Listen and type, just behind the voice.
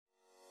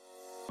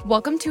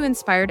Welcome to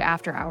Inspired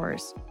After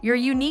Hours, your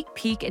unique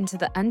peek into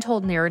the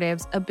untold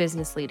narratives of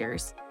business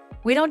leaders.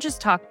 We don't just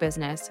talk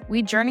business,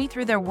 we journey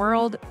through their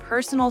world,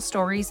 personal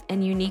stories,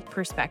 and unique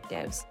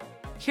perspectives.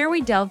 Here we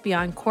delve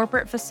beyond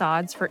corporate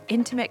facades for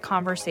intimate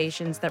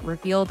conversations that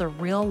reveal the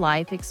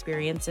real-life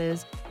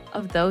experiences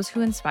of those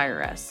who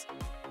inspire us.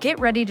 Get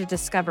ready to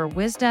discover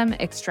wisdom,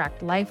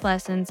 extract life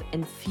lessons,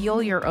 and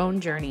fuel your own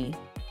journey.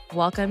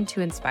 Welcome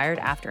to Inspired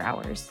After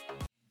Hours.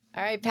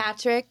 All right,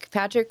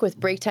 Patrick with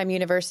Break Time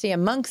University,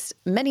 amongst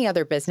many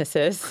other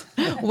businesses.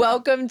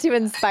 Welcome to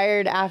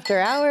Inspired After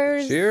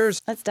Hours.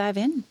 Cheers. Let's dive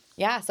in.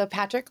 Yeah, so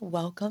Patrick,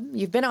 welcome.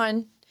 You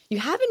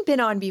haven't been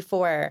on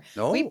before.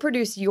 No. We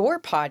produce your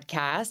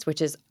podcast, which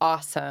is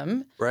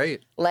awesome.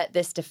 Right. Let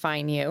This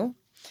Define You.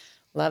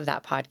 Love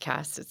that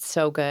podcast. It's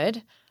so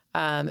good.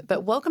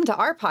 But welcome to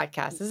our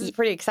podcast. This is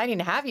pretty exciting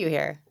to have you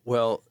here.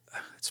 Well,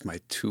 it's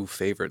my two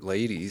favorite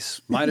ladies,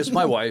 minus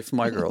my wife,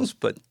 my girls,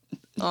 but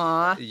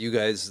Aw. you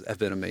guys have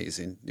been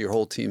amazing. Your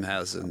whole team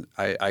has, and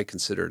I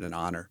consider it an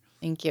honor.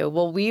 Thank you.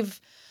 Well, we've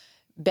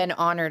been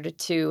honored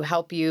to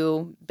help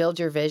you build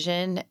your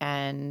vision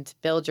and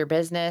build your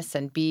business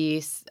and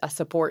be a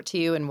support to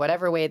you in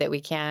whatever way that we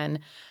can.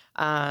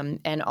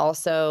 And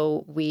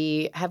also,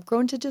 we have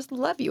grown to just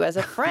love you as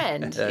a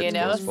friend, That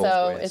goes both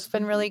so ways. it's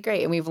been really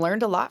great. And we've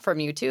learned a lot from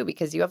you, too,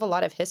 because you have a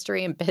lot of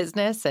history in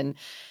business and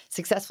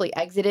successfully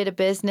exited a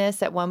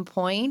business at one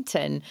point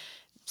and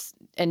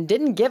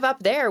didn't give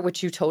up there,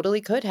 which you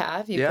totally could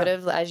have. You could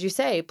have, as you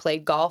say,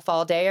 played golf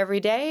all day, every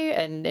day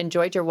and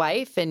enjoyed your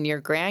wife and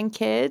your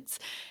grandkids.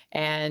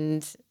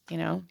 And,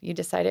 you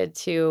decided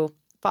to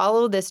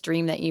follow this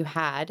dream that you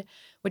had,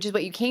 which is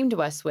what you came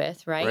to us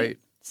with, right? Right.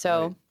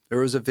 So Right. There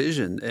was a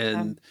vision,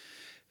 and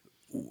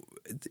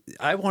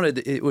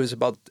it was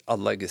about a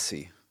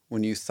legacy.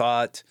 When you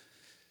thought,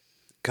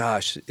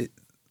 gosh,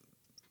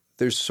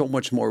 there's so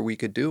much more we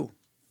could do.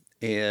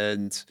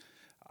 And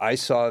I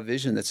saw a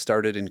vision that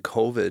started in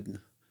COVID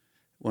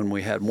when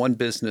we had one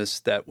business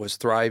that was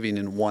thriving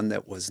and one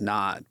that was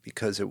not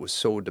because it was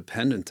so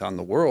dependent on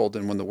the world.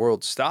 And when the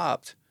world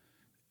stopped,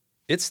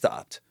 it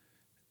stopped.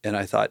 And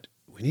I thought,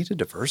 we need to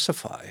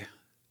diversify.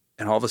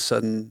 And all of a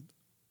sudden,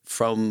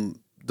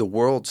 from the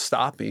world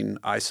stopping,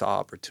 I saw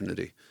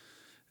opportunity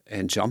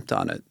and jumped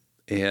on it.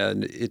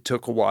 And it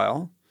took a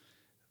while,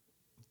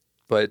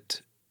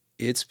 but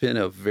it's been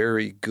a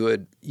very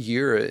good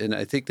year. And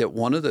I think that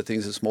one of the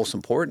things that's most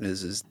important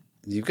is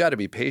you've got to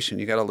be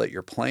patient. You got to let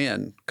your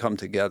plan come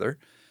together.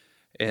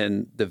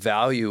 And the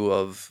value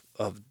of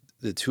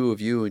the two of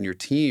you and your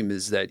team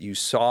is that you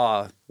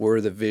saw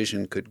where the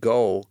vision could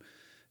go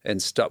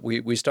and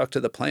we stuck to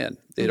the plan.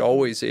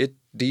 It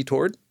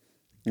detoured,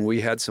 and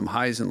we had some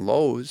highs and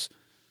lows,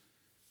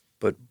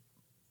 but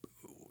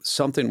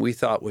something we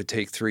thought would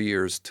take 3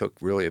 years took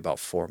really about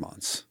 4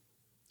 months.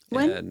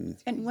 And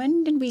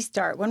when did we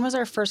start? When was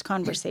our first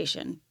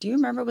conversation? Do you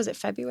remember? Was it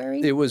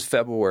February? It was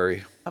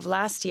February. Of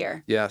last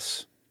year.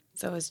 Yes.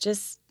 So it was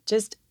just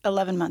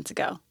 11 months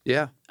ago.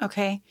 Yeah.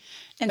 Okay.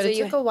 And but so it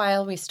took a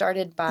while. We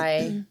started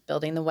by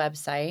building the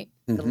website,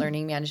 the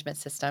learning management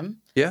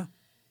system. Yeah.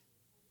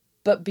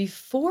 But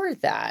before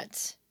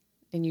that,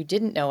 and you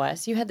didn't know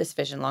us, you had this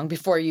vision long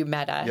before you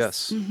met us.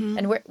 Yes.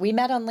 And we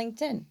met on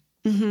LinkedIn.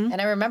 And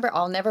I remember,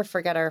 I'll never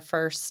forget our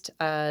first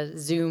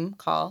Zoom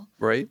call.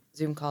 Right.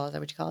 Zoom call, is that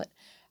what you call it?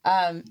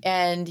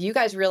 And you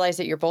guys realized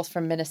that you're both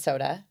from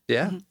Minnesota.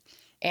 Yeah.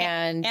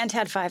 And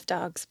had 5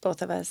 dogs,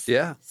 both of us.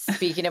 Yeah.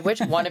 speaking of which,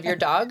 one of your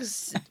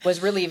dogs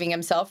was relieving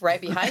himself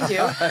right behind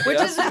you, which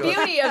is the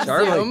beauty of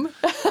Zoom.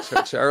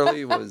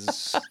 Charlie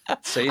was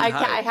saying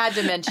hi. I had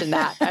to mention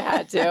that.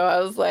 I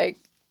was like,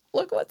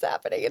 look what's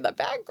happening in the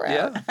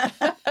background.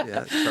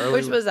 Yeah. Charlie,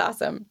 Which was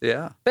awesome.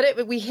 Yeah.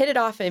 But we hit it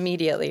off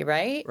immediately,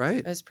 right? Right.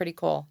 It was pretty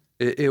cool.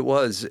 It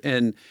was.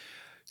 And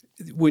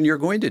when you're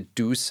going to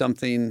do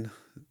something,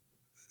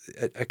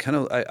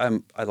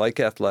 I like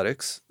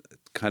athletics,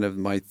 kind of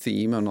my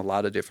theme on a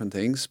lot of different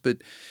things, but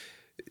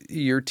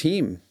your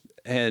team,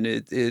 and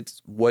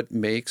it's what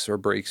makes or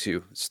breaks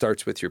you. It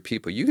starts with your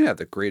people. You can have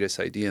the greatest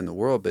idea in the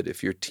world, but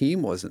if your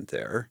team wasn't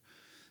there,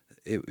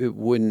 it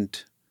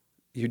wouldn't.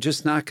 You're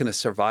just not going to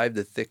survive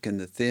the thick and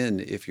the thin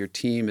if your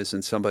team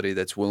isn't somebody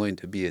that's willing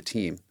to be a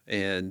team.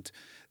 And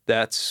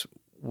that's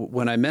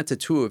when I met the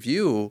two of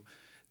you.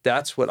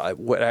 That's what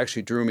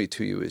actually drew me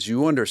to you is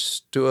you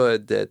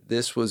understood that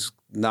this was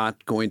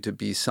not going to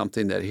be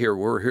something that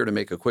we're here to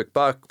make a quick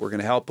buck. We're going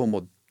to help them.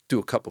 We'll do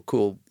a couple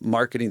cool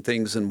marketing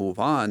things and move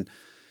on.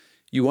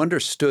 You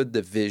understood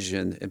the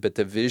vision, but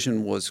the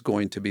vision was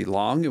going to be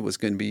long. It was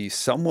going to be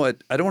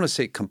somewhat, I don't want to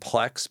say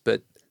complex,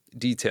 but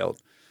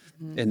detailed.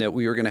 And that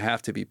we were going to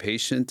have to be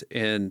patient.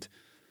 And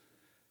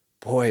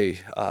boy,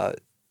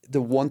 the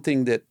one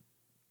thing that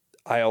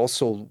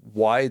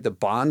why the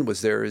bond was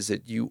there is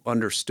that you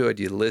understood,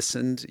 you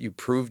listened, you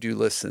proved you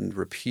listened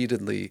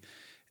repeatedly,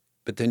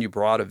 but then you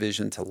brought a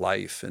vision to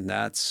life. And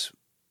that's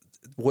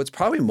what's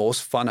probably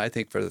most fun, I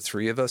think, for the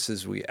three of us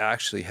is we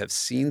actually have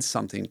seen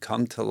something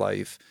come to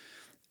life.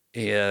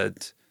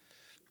 And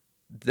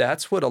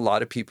that's what a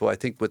lot of people, I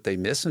think, what they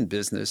miss in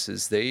business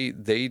is they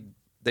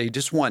they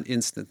just want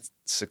instant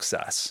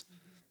success.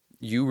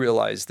 You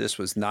realize this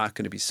was not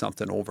going to be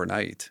something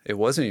overnight. It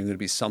wasn't even going to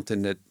be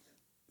something that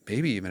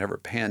maybe even ever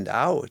panned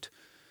out.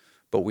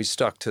 But we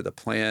stuck to the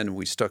plan,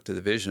 we stuck to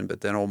the vision.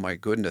 But then, oh my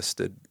goodness,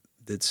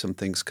 did some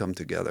things come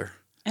together?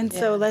 And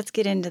so let's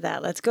get into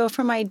that. Let's go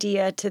from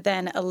idea to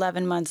then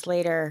 11 months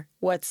later.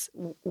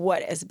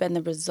 What has been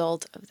the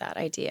result of that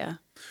idea?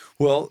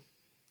 Well,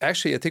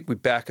 actually, I think we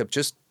back up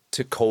just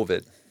to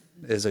COVID.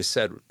 As I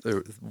said,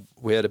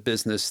 we had a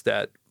business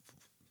that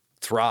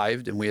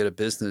thrived and we had a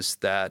business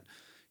that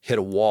hit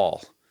a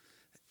wall.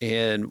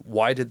 And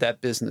why did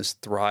that business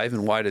thrive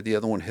and why did the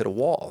other one hit a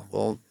wall?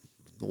 Well,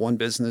 the one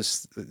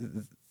business,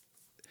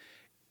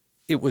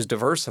 it was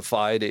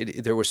diversified.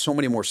 There were so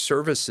many more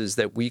services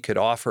that we could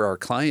offer our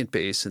client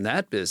base in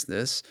that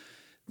business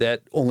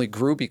that only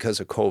grew because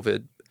of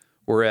COVID.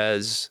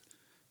 Whereas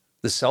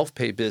the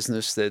self-pay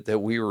business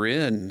that we were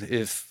in,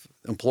 if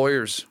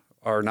employers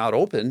are not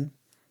open,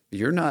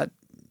 you're not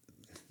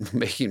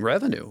making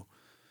revenue.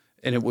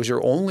 And it was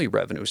your only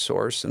revenue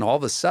source. And all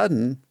of a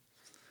sudden,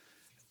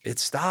 it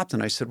stopped.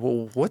 And I said,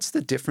 well, what's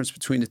the difference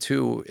between the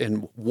two?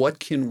 And what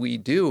can we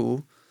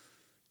do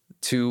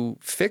to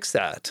fix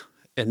that?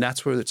 And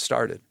that's where it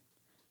started.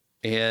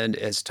 And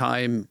as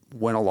time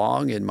went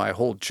along and my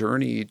whole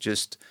journey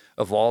just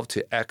evolved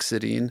to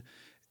exiting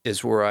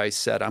is where I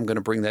said, I'm going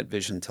to bring that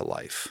vision to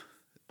life.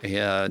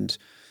 And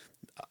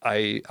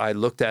I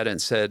looked at it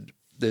and said,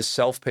 this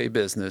self-pay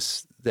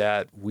business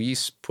that we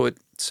put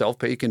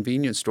self-pay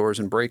convenience stores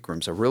and break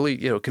rooms, a really,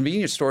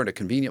 convenience store in a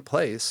convenient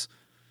place.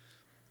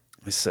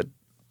 I said,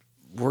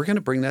 we're going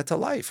to bring that to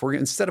life.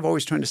 Instead of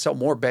always trying to sell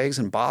more bags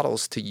and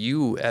bottles to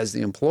you as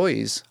the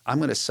employees, I'm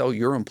going to sell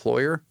your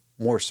employer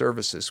more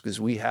services because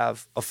we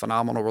have a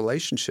phenomenal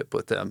relationship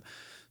with them.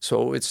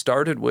 So it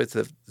started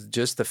with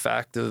just the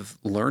fact of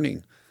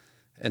learning.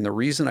 And the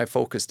reason I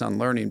focused on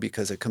learning,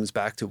 because it comes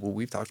back to what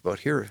we've talked about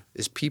here,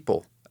 is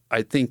people.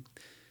 I think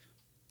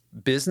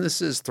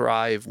businesses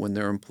thrive when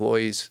their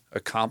employees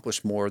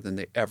accomplish more than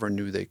they ever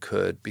knew they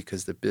could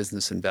because the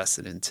business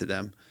invested into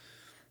them.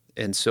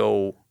 And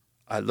so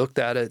I looked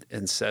at it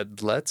and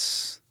said,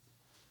 let's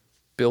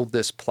build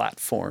this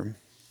platform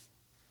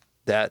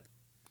that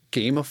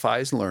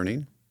gamifies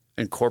learning,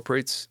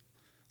 incorporates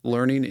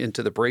learning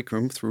into the break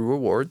room through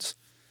rewards,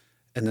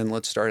 and then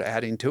let's start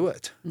adding to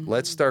it. Mm-hmm.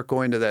 Let's start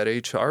going to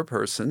that HR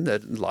person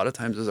that a lot of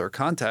times is our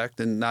contact,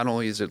 and not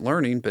only is it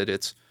learning, but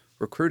it's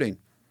recruiting,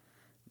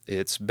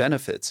 it's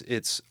benefits,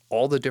 it's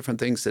all the different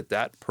things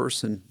that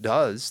person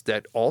does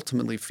that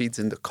ultimately feeds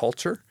into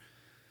culture.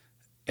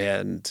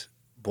 And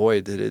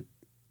boy,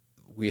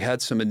 we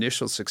had some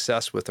initial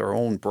success with our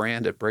own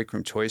brand at Break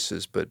Room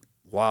Choices, but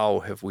wow,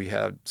 have we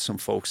had some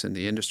folks in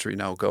the industry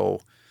now go,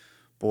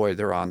 boy,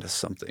 they're onto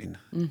something.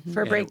 Mm-hmm.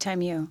 For Break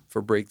Time U.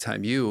 For Break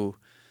Time U.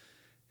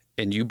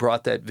 And you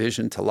brought that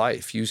vision to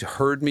life. You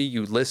heard me,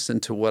 you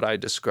listened to what I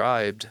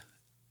described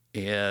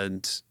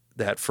and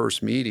that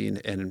first meeting,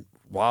 and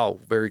wow,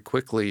 very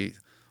quickly,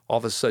 all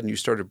of a sudden you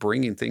started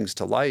bringing things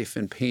to life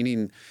and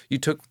painting. You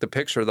took the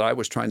picture that I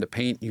was trying to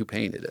paint, you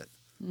painted it.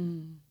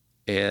 Mm.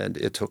 And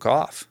it took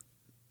off.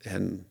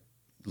 And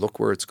look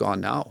where it's gone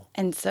now.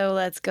 And so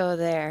let's go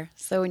there.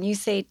 So when you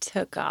say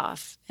took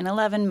off in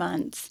 11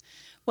 months,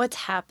 what's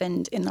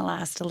happened in the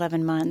last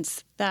 11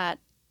 months that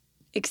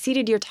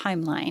exceeded your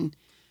timeline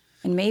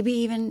and maybe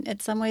even in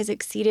some ways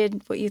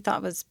exceeded what you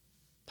thought was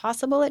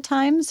possible at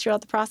times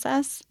throughout the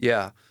process?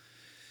 Yeah.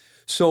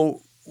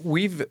 So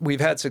we've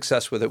had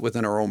success with it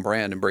within our own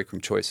brand and Break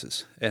Room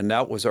Choices. And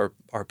that was our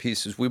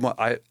pieces.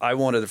 I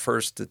wanted at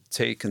first to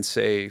take and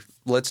say,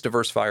 let's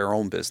diversify our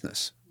own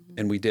business.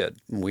 And we did.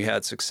 And we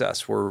had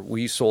success where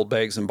we sold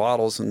bags and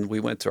bottles and we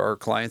went to our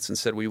clients and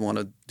said, we want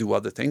to do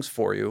other things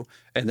for you.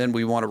 And then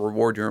we want to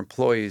reward your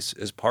employees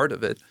as part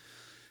of it.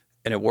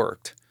 And it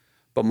worked.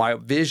 But my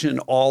vision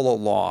all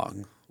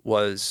along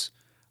was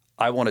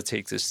I want to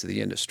take this to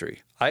the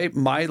industry.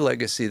 My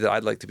legacy that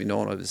I'd like to be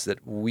known of is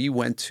that we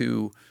went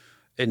to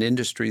an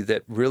industry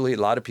that really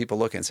a lot of people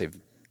look at and say,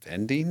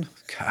 vending?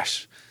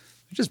 Gosh,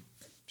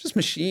 just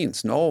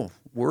machines. No.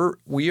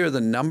 We are the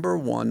number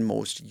one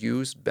most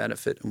used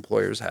benefit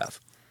employers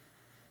have.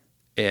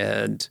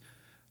 And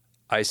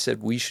I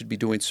said we should be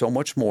doing so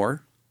much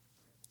more.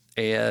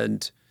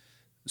 And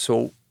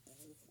so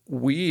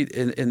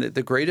and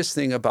the greatest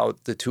thing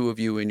about the two of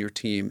you and your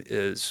team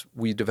is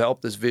we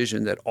developed this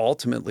vision that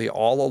ultimately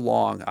all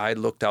along I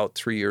looked out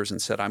 3 years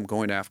and said I'm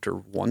going after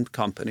one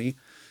company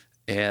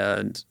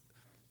and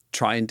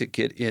trying to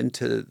get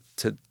into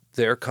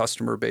their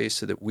customer base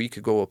so that we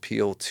could go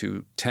appeal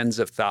to tens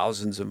of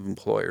thousands of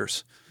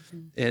employers.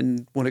 Mm-hmm.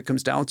 And when it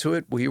comes down to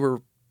it,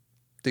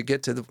 to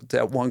get to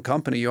that one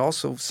company, you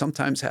also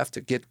sometimes have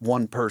to get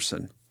one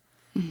person.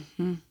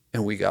 Mm-hmm.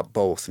 And we got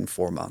both in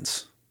 4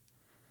 months.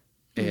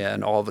 Mm-hmm.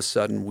 And all of a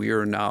sudden, we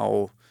are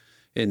now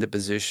in the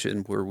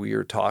position where we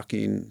are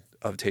talking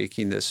of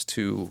taking this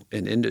to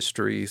an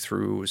industry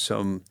through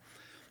some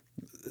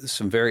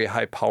very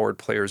high-powered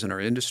players in our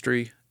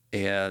industry.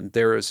 And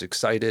they're as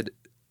excited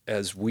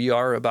as we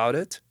are about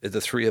it, the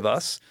three of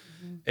us.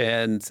 Mm-hmm.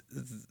 And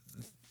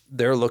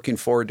they're looking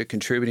forward to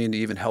contributing to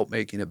even help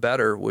making it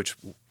better, which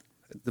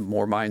the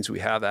more minds we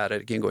have at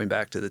it, again, going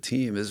back to the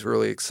team, is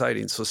really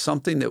exciting. So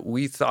something that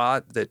we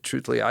thought that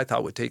truthfully I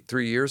thought would take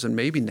 3 years and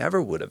maybe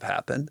never would have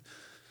happened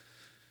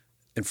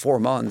in 4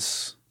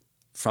 months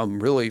from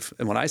really,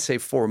 and when I say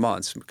 4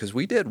 months, because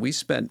we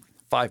spent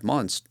 5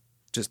 months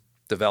just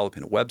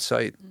developing a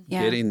website,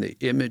 getting the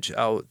image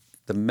out,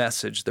 the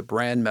message, the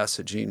brand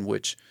messaging,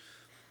 which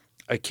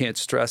I can't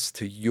stress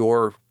to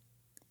your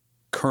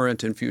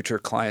current and future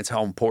clients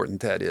how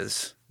important that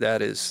is.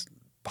 That is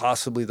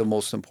possibly the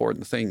most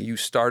important thing. You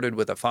started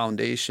with a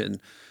foundation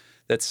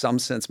that some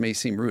sense may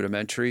seem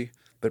rudimentary,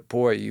 but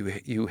boy,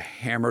 you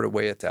hammered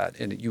away at that,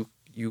 and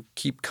you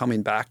keep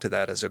coming back to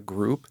that as a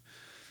group.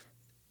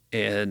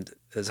 And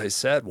as I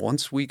said,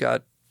 once we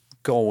got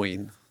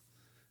going,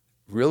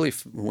 really,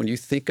 when you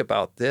think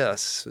about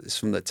this, is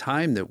from the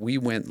time that we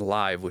went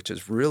live, which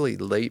is really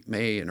late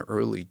May and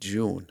early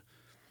June,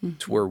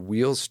 to where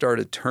wheels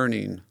started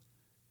turning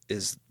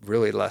is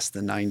really less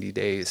than 90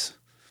 days.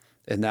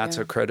 And that's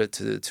a credit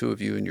to the two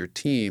of you and your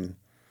team,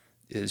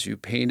 is you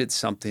painted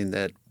something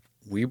that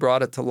we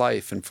brought it to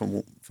life. And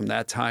from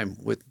that time,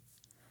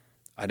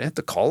 I didn't have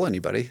to call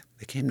anybody.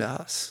 They came to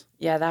us.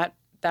 Yeah,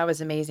 that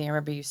was amazing. I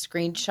remember you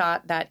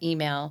screenshot that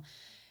email.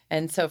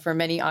 And so for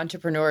many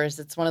entrepreneurs,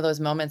 it's one of those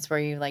moments where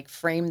you like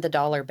frame the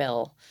dollar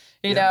bill.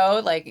 You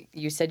know, like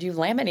you said, you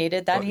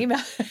laminated that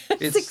email.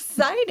 it's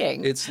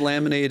exciting. It's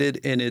laminated,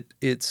 and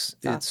it's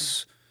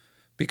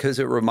because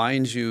it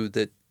reminds you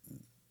that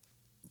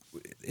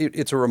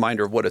it's a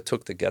reminder of what it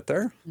took to get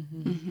there.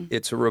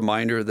 It's a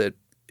reminder that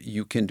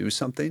you can do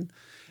something.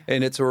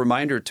 And it's a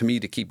reminder to me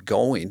to keep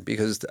going,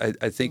 because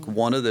I think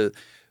one of the,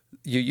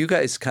 you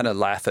guys kind of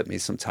laugh at me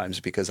sometimes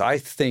because I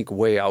think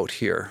way out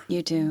here.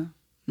 You do.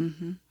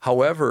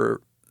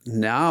 However,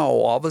 now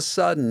all of a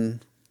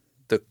sudden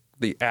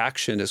the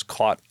action is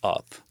caught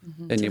up.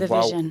 And to the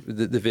vision.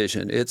 The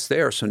vision, it's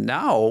there. So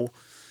now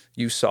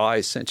you saw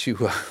I sent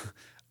you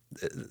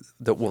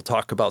that we'll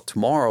talk about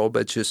tomorrow,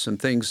 but just some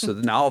things. So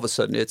now all of a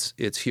sudden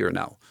it's here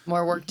now.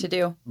 More work to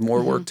do.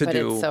 More work to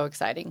do. But it's so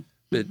exciting.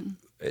 But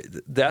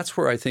that's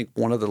where I think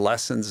one of the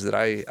lessons that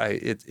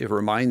it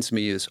reminds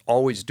me is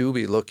always do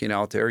be looking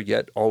out there,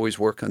 yet always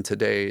work on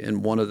today.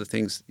 And one of the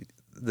things,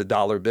 the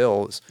dollar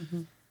bill is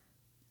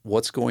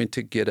what's going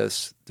to get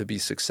us to be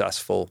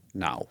successful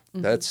now.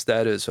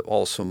 That is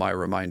also my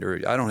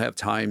reminder. I don't have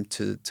time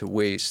to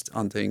waste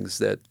on things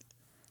that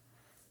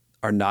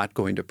are not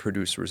going to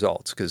produce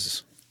results,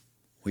 because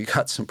we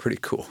got some pretty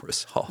cool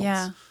results.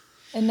 Yeah.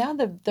 And now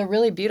the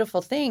really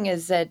beautiful thing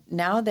is that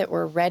now that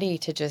we're ready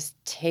to just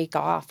take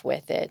off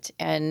with it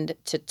and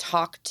to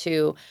talk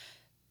to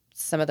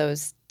some of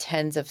those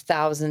tens of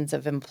thousands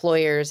of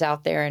employers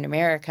out there in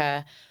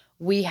America,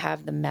 we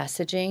have the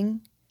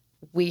messaging.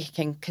 We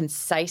can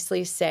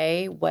concisely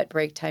say what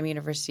Break Time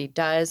University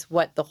does,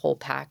 what the whole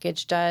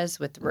package does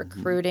with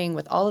recruiting,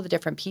 with all of the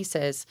different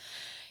pieces.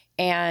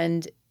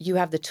 And you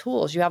have the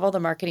tools. You have all the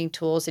marketing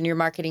tools, and your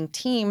marketing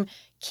team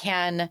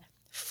can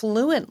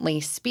fluently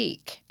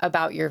speak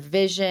about your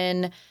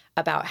vision,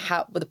 about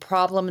how the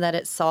problem that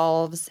it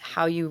solves,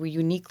 how you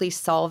uniquely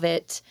solve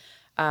it,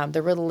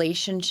 the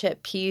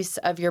relationship piece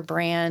of your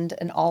brand,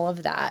 and all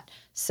of that.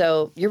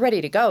 So you're ready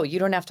to go. You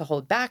don't have to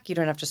hold back. You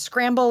don't have to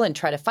scramble and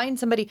try to find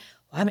somebody.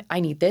 Well, I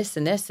need this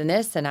and this and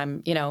this, and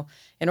I'm,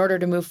 in order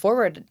to move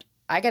forward,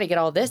 I got to get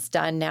all this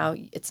done. Now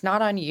it's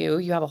not on you.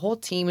 You have a whole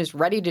team who's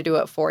ready to do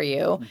it for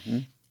you.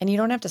 And you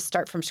don't have to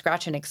start from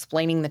scratch and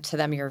explaining to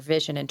them your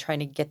vision and trying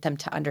to get them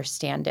to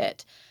understand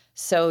it.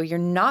 So you're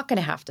not going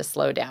to have to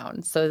slow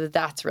down. So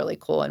that's really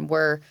cool. And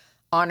we're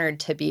honored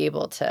to be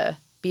able to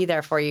be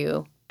there for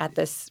you at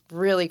this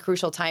really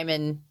crucial time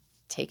in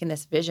taking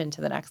this vision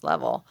to the next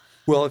level.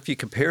 Well, if you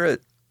compare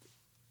it,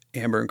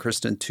 Amber and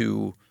Kristen,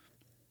 to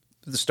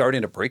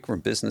starting a break room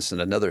business in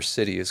another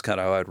city is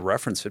kind of how I'd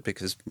reference it,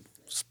 because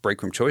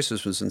Break Room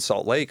Choices was in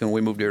Salt Lake and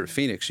we moved here to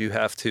Phoenix. You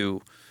have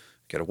to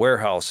get a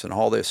warehouse and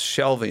all this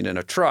shelving and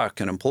a truck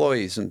and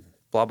employees and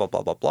blah, blah,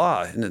 blah, blah,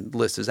 blah. And the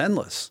list is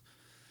endless.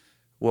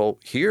 Well,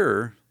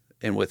 here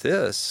and with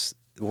this,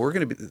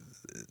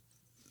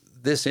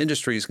 this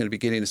industry is going to be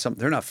getting to something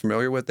they're not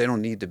familiar with. They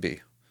don't need to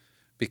be,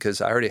 because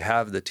I already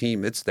have the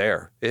team. It's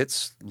there.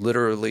 It's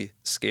literally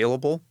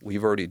scalable.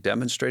 We've already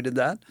demonstrated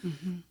that.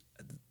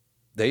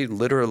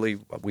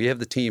 We have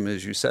the team,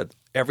 as you said,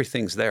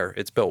 everything's there.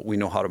 It's built. We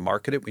know how to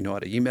market it. We know how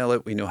to email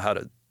it. We know how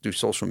to do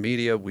social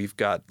media. We've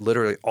got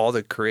literally all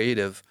the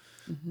creative.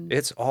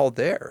 It's all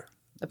there.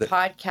 The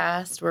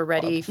podcast, we're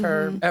ready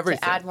for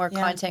everything. To add more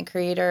content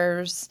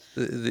creators,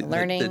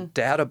 learning. The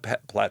data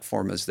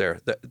platform is there.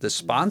 The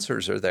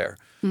sponsors are there.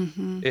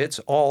 It's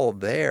all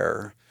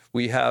there.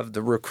 We have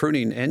the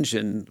recruiting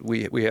engine.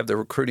 We have the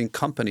recruiting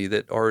company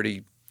that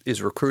already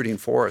is recruiting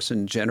for us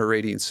and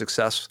generating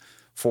success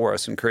for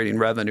us and creating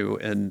revenue.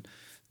 And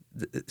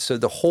so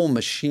the whole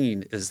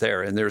machine is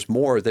there. And there's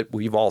more that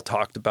we've all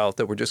talked about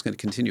that we're just going to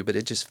continue, but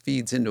it just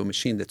feeds into a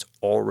machine that's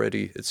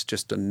already, it's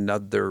just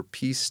another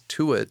piece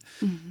to it.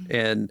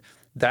 And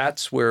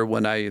that's where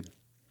when I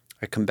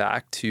come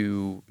back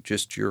to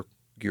just your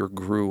your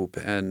group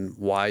and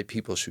why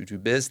people should do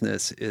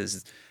business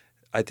is,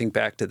 I think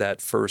back to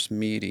that first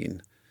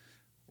meeting.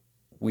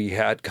 We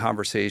had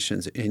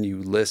conversations and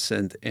you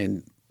listened,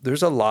 and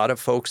there's a lot of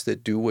folks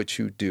that do what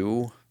you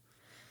do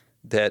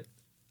that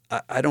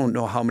I don't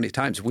know how many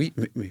times we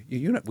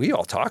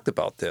all talked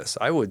about this.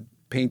 I would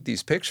paint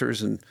these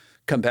pictures and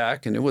come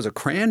back and it was a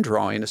crayon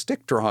drawing, a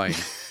stick drawing.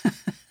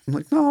 I'm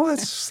like, no,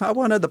 I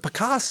wanted the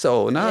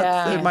Picasso,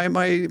 not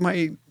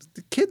my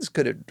kids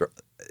could have drawn.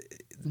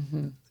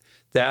 Mm-hmm.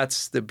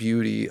 That's the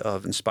beauty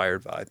of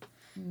Inspired Vibe.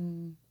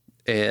 Mm.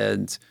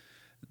 And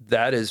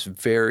that is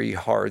very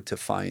hard to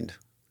find,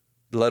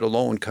 let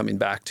alone coming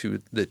back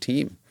to the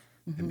team.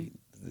 Mm-hmm. I mean,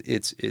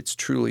 it's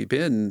truly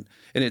been,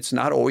 and it's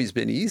not always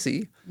been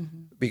easy,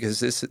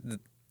 because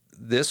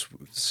this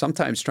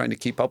sometimes trying to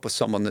keep up with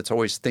someone that's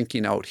always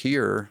thinking out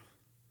here.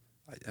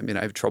 I mean,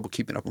 I have trouble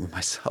keeping up with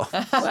myself.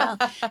 Well,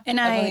 and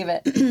I believe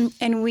it.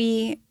 And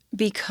we,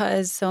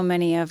 because so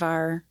many of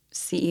our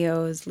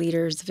CEOs,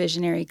 leaders,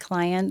 visionary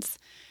clients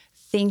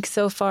think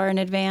so far in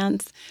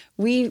advance,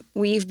 we've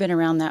been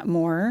around that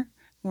more.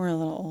 We're a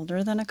little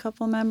older than a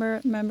couple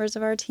members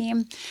of our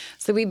team.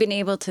 So we've been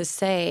able to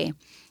say,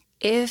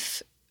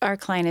 if our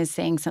client is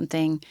saying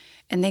something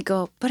and they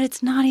go, but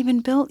it's not even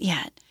built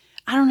yet,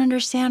 I don't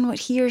understand what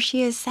he or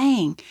she is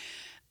saying.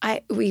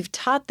 We've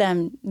taught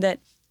them that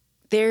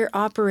they're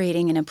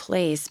operating in a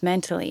place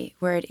mentally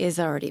where it is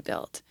already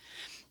built.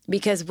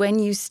 Because when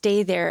you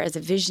stay there as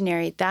a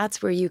visionary,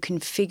 that's where you can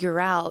figure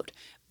out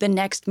the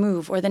next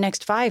move or the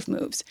next 5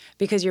 moves,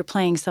 because you're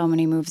playing so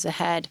many moves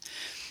ahead.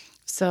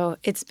 So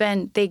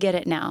they get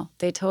it now.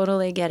 They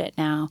totally get it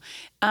now.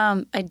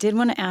 I did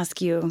want to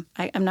ask you,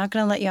 I'm not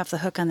going to let you off the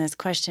hook on this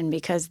question,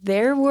 because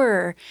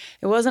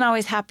it wasn't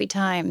always happy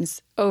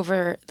times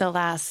over the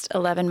last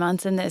 11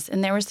 months in this.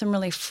 And there were some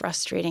really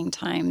frustrating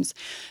times.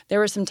 There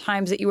were some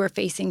times that you were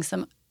facing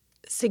some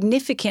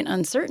significant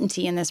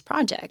uncertainty in this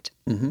project.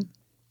 Mm-hmm.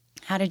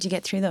 How did you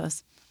get through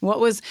those?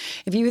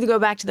 If you were to go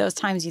back to those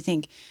times, you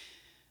think,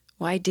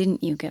 why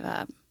didn't you give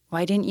up?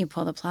 Why didn't you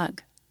pull the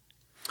plug?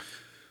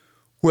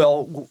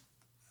 Well,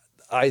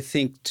 I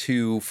think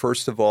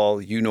first of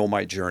all,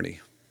 my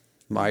journey.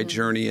 My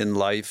journey in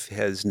life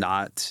has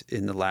not,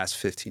 in the last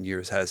 15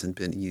 years, hasn't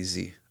been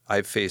easy.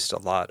 I've faced a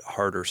lot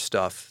harder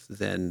stuff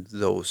than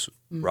those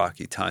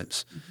rocky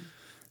times.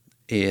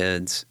 Mm-hmm.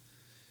 And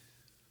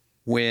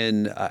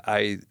when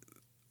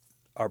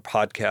our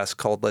podcast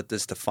called Let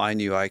This Define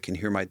You, I can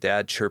hear my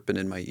dad chirping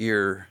in my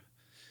ear,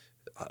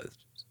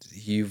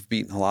 you've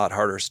beaten a lot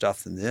harder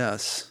stuff than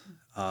this.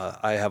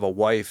 I have a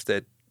wife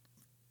that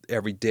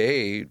every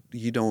day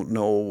you don't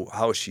know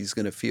how she's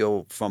going to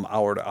feel from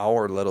hour to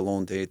hour, let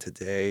alone day to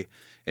day.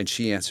 And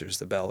she answers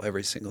the bell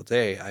every single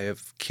day. I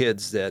have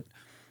kids that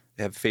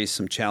have faced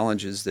some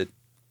challenges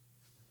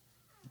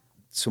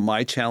so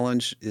my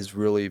challenge is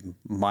really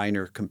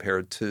minor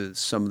compared to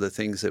some of the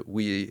things that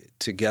we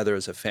together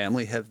as a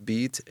family have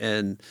beat.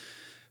 And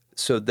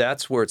so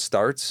that's where it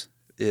starts.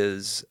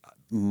 Is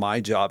my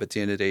job at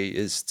the end of the day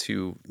is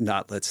to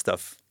not let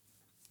stuff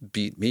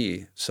beat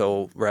me.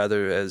 So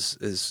rather,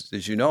 as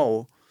you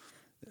know,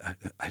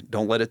 I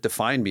don't let it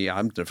define me.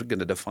 I'm going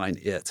to define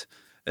it.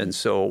 And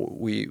so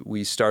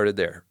we started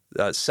there.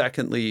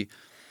 Secondly,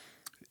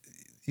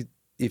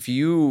 if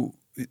you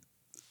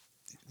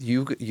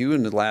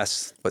in the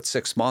last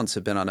 6 months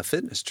have been on a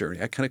fitness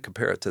journey, I kind of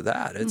compare it to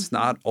that. It's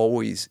not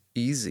always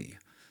easy.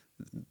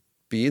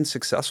 Being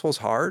successful is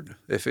hard.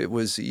 If it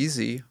was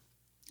easy,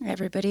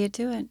 everybody would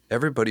do it.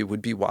 Everybody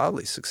would be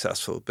wildly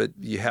successful, but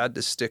you had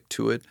to stick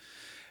to it.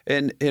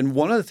 And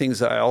one of the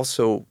things I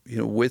also,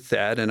 with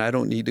that, and I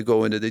don't need to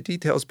go into the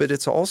details, but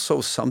it's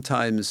also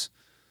sometimes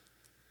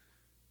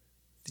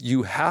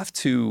you have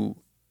to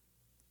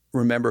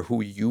remember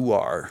who you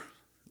are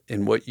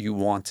and what you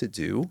want to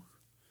do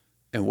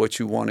and what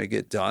you want to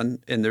get done.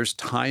 And there's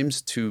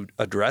times to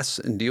address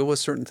and deal with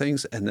certain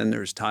things, and then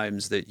there's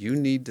times that you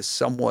need to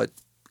somewhat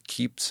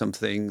keep some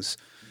things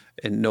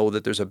and know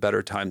that there's a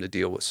better time to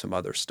deal with some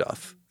other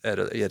stuff at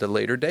a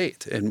later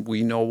date. And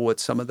we know what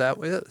some of that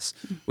is.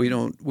 We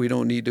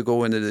don't need to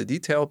go into the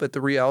detail, but the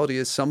reality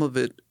is some of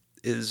it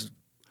is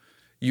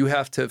you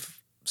have to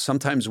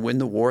sometimes win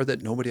the war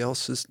that nobody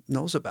else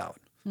knows about.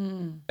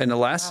 And the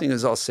last thing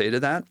is I'll say to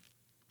that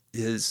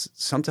is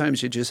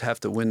sometimes you just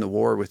have to win the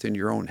war within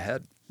your own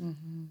head.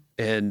 Mm-hmm.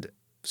 And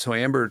so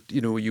Amber,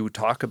 you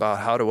talk about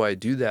how do I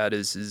do that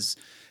is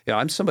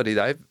I'm somebody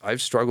that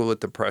I've struggled with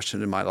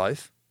depression in my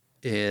life.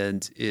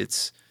 And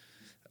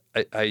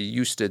I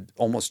used to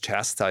almost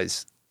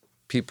chastise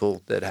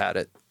people that had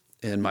it.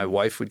 And my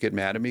wife would get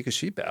mad at me because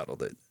she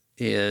battled it.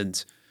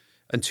 And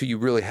until you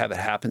really have it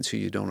happen to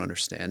you, you don't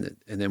understand it.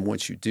 And then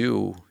once you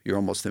do, you're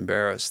almost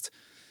embarrassed.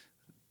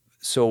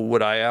 So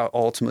what I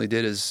ultimately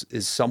did is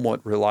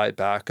somewhat rely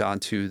back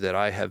onto that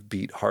I have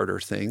beat harder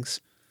things.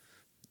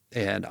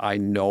 And I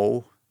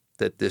know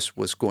that this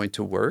was going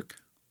to work.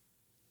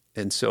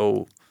 And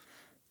so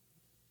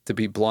to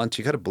be blunt,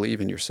 you got to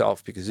believe in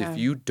yourself, because if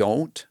you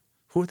don't,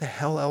 who the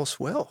hell else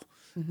will?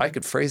 Mm-hmm. I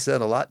could phrase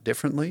that a lot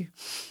differently.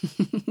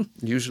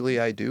 Usually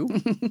I do.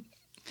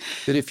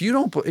 That if you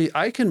don't,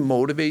 I can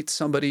motivate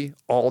somebody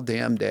all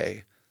damn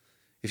day.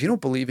 If you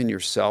don't believe in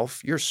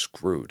yourself, you're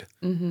screwed.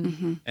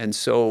 And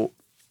so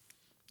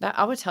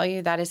I would tell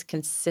you that is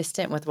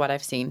consistent with what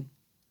I've seen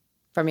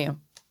from you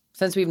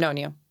since we've known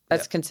you.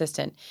 That's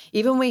consistent.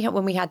 Even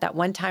when we had that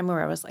one time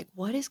where I was like,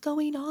 what is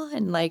going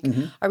on? Like,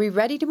 are we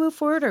ready to move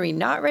forward? Are we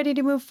not ready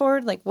to move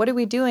forward? Like, what are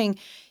we doing?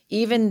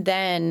 Even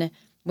then,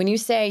 when you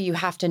say you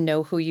have to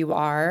know who you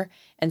are,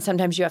 and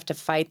sometimes you have to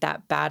fight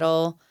that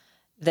battle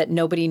that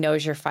nobody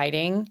knows you're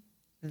fighting,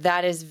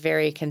 that is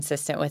very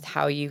consistent with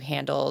how you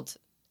handled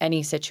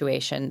any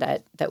situation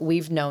that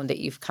we've known that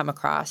you've come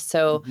across.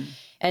 So,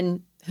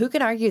 and who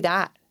can argue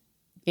that?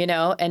 You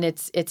know, and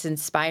it's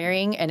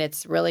inspiring, and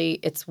it's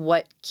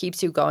what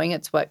keeps you going.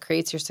 It's what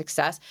creates your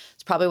success.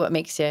 It's probably what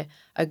makes you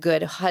a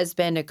good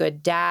husband, a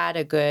good dad,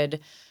 a good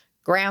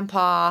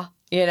grandpa,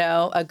 you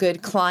know, a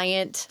good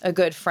client, a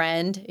good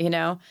friend, you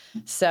know.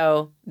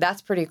 So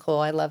that's pretty cool.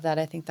 I love that.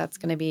 I think that's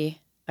going to be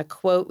a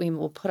quote we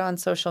will put on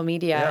social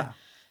media.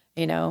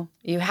 Yeah. You know,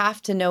 you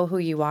have to know who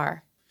you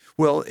are.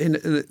 Well,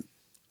 and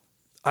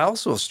I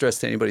also stress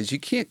to anybody is you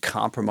can't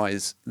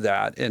compromise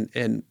that.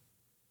 And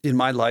in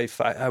my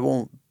life, I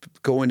won't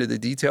go into the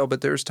detail,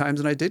 but there's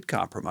times when I did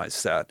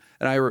compromise that.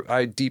 And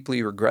I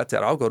deeply regret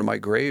that. I'll go to my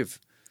grave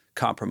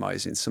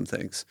compromising some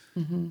things.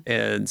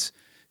 And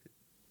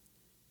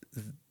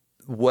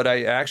what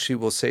I actually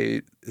will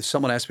say, if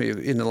someone asks me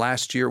in the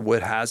last year,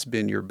 what has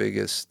been your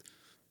biggest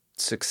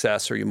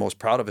success or you're most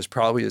proud of is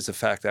the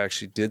fact I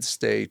actually did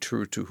stay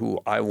true to who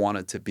I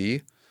wanted to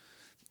be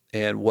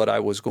and what I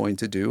was going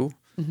to do.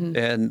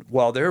 And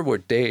while there were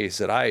days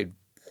that I'm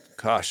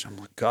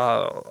like,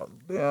 God,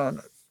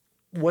 man,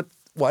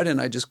 why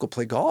didn't I just go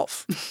play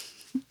golf?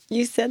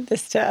 You said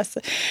this to us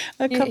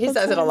a couple He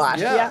says it a lot.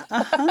 Yeah.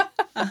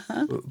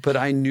 But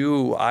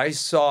I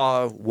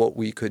saw what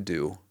we could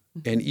do.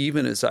 And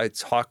even as I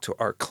talked to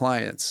our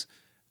clients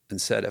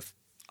and said, if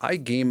I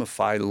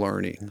gamify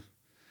learning,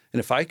 and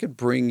if I could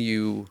bring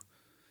you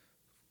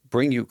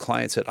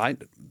clients that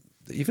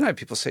even I have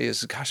people say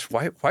is, gosh,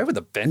 why would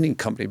the vending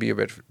company be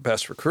your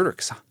best recruiter?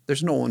 Because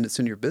there's no one that's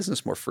in your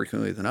business more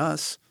frequently than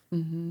us.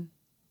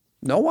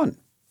 No one.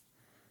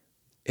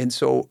 And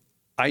so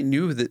I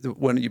knew that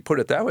when you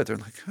put it that way, they're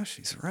like, gosh,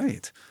 he's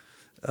right.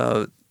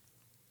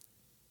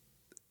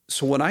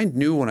 So when I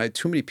had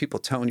too many people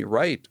telling you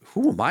right,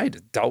 who am I to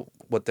doubt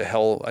what the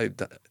hell I've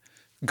done?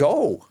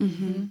 Go.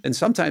 And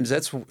sometimes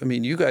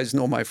you guys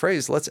know my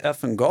phrase, let's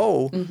effing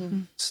go.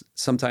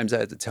 Sometimes I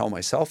had to tell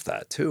myself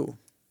that too.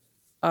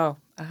 Oh,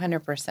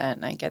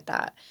 100%. I get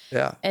that.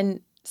 Yeah.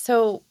 And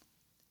so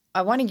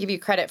I want to give you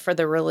credit for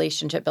the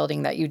relationship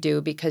building that you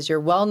do because you're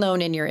well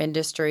known in your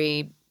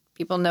industry.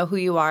 People know who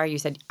you are. You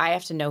said, I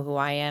have to know who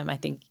I am. I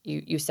think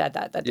you said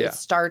that it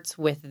starts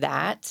with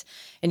that,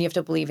 and you have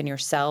to believe in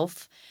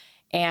yourself.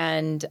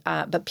 And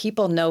but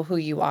people know who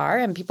you are,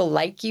 and people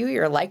like you.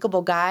 You're a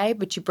likable guy,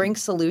 but you bring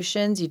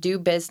solutions. You do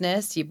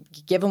business. You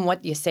give them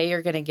what you say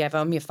you're going to give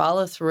them. You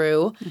follow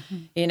through.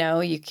 You know,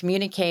 you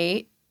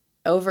communicate,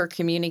 over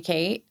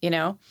communicate. You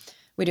know,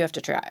 we do have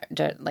to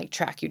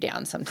track you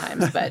down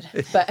sometimes, but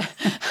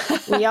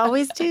we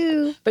always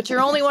do. But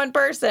you're only one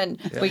person.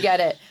 Yeah. We get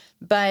it.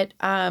 But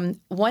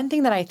one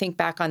thing that I think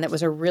back on that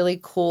was a really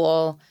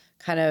cool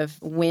kind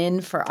of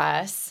win for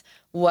us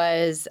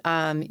was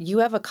you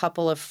have a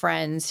couple of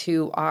friends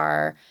who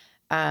are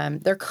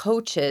they're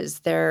coaches,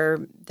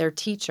 they're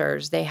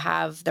teachers, they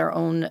have their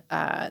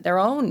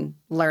own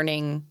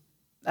learning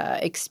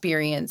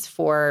experience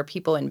for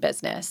people in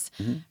business.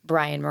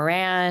 Brian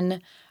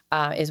Moran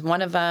is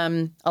one of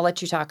them. I'll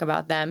let you talk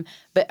about them.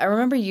 But I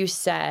remember you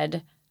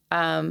said,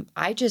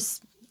 I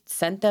just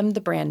sent them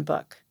the brand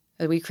book.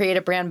 We create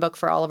a brand book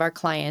for all of our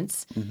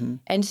clients.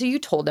 And so you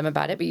told them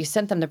about it, but you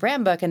sent them the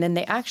brand book, and then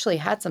they actually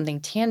had something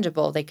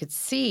tangible. They could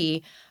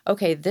see,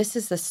 okay, this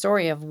is the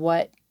story of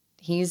what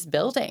he's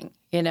building,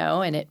 you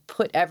know, and it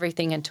put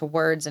everything into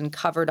words and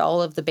covered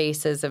all of the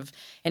bases of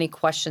any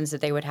questions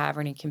that they would have or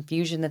any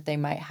confusion that they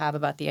might have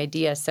about the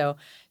idea. So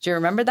do you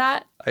remember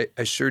that?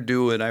 I sure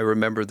do. And I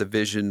remember the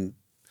vision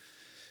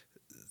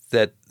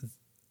that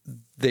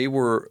they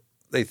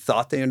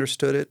thought they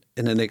understood it,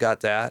 and then they got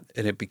that,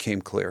 and it became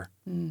clear.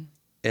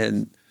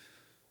 And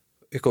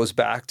it goes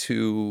back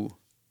to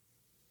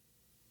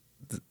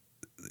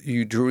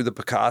you drew the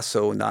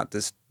Picasso, not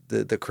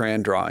the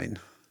crayon drawing.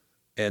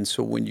 And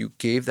so when you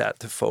gave that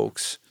to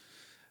folks,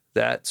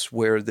 that's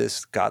where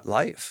this got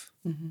life.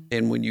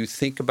 And when you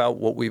think about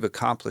what we've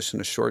accomplished in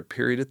a short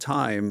period of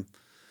time,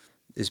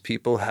 is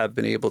people have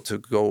been able to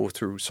go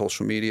through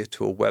social media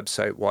to a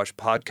website, watch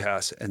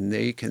podcasts, and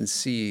they can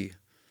see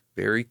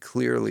very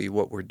clearly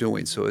what we're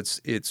doing. So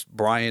it's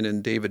Brian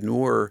and David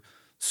Noor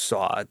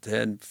saw it,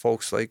 and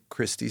folks like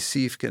Christy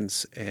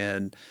Siefkens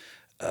and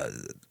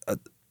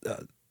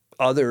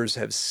others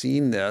have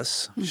seen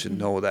this. I should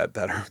know that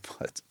better,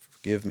 but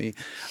forgive me.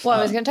 Well,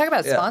 I was going to talk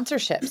about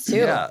sponsorships too.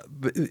 Yeah,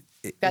 but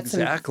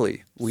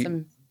exactly.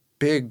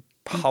 Big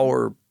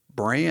power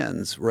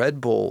brands, Red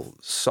Bull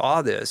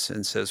saw this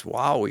and says,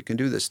 wow, we can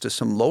do this, to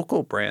some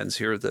local brands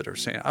here that are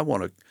saying, I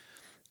want to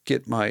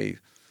get my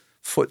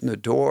foot in the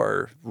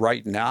door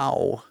right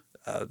now.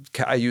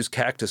 I use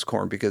cactus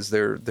corn because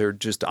they're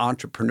just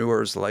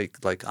entrepreneurs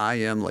like I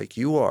am, like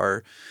you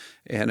are,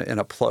 and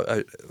a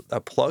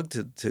plug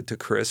to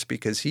Chris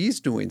because he's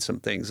doing some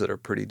things that are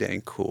pretty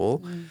dang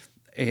cool,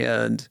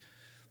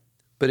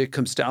 but it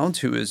comes down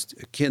to is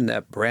again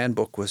that brand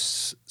book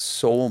was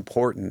so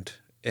important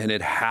and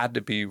it had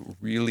to be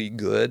really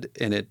good,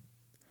 and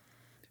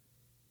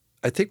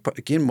I think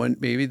again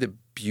maybe the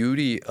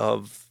beauty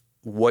of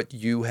what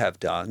you have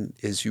done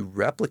is you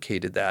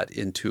replicated that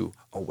into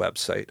a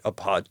website, a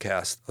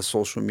podcast, a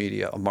social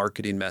media, a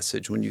marketing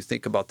message. When you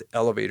think about the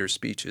elevator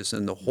speeches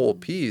and the whole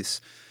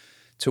piece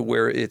to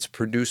where it's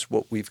produced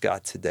what we've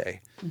got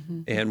today.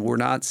 Mm-hmm. And we're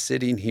not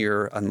sitting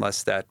here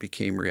unless that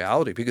became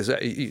reality, because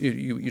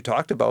you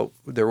talked about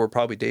there were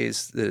probably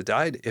days that it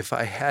died. If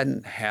I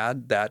hadn't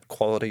had that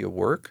quality of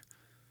work,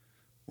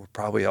 we're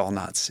probably all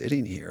not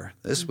sitting here.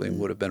 This thing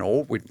would have been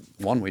old.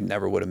 One, we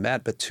never would have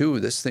met, but two,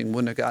 this thing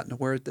wouldn't have gotten to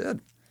where it did.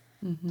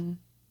 Mm-hmm.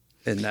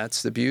 And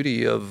that's the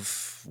beauty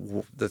of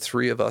the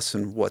three of us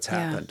and what's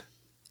happened.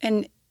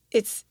 And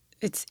it's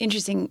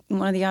interesting.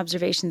 One of the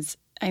observations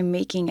I'm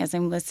making as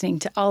I'm listening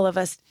to all of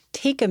us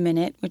take a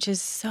minute, which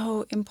is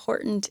so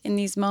important in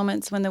these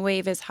moments when the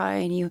wave is high.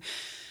 And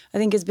I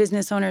think as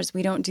business owners,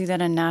 we don't do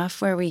that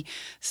enough, where we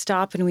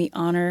stop and we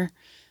honor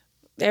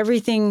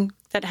everything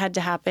that had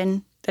to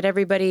happen, that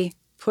everybody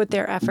put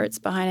their efforts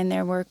behind and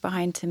their work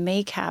behind to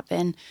make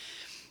happen.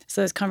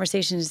 So this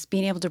conversation is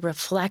being able to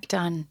reflect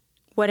on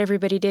what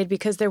everybody did,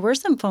 because there were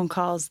some phone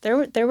calls. There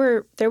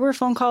were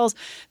phone calls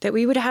that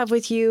we would have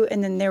with you,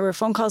 and then there were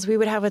phone calls we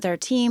would have with our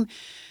team.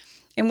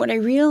 And what I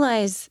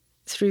realize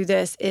through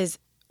this is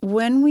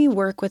when we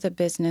work with a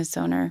business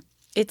owner,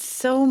 it's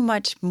so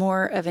much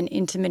more of an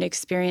intimate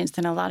experience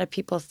than a lot of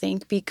people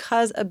think,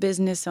 because a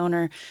business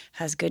owner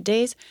has good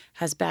days,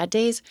 has bad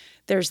days.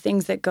 There's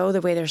things that go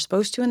the way they're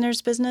supposed to in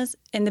the business,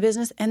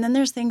 and then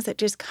there's things that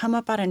just come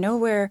up out of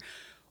nowhere,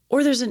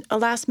 or there's a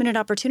last minute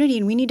opportunity,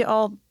 and we need to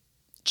all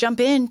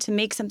jump in to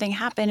make something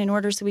happen in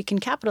order so we can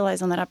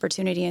capitalize on that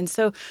opportunity. And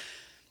so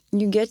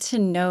you get to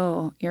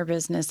know your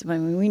business.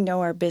 When we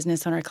know our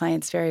business owner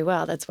clients very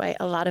well. That's why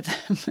a lot of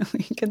them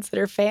we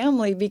consider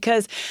family,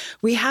 because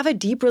we have a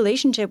deep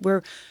relationship.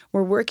 We're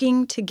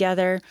working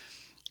together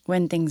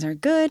when things are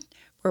good.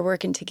 We're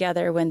working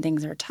together when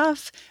things are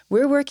tough.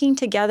 We're working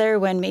together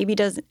when maybe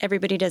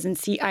everybody doesn't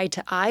see eye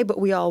to eye, but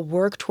we all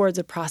work towards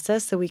a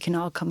process so we can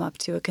all come up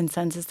to a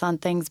consensus on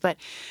things. But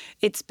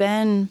it's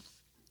been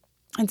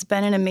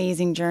an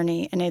amazing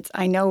journey, and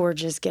I know we're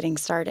just getting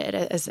started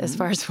as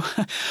far as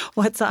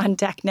what's on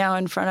deck now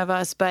in front of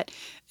us. But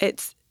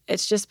it's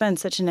just been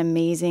such an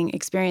amazing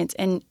experience,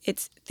 and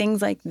it's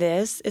things like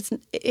this. It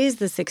is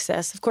the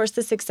success. Of course,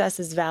 the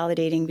success is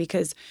validating,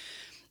 because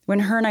when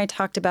her and I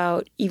talked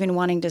about even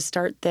wanting to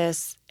start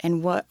this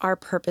and what our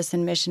purpose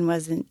and mission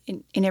was in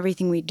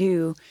everything we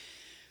do,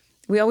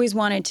 we always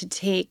wanted to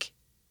take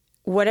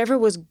whatever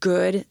was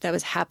good that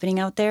was happening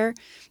out there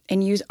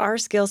and use our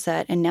skill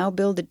set and now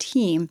build a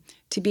team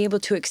to be able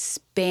to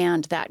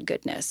expand that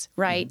goodness,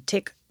 right?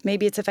 Mm-hmm.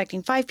 Maybe it's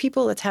affecting 5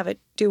 people. Let's have it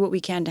do what we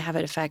can to have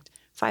it affect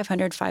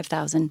 500,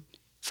 5,000,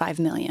 5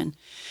 million.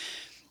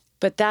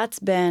 But that's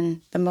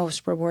been the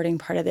most rewarding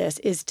part of this,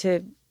 is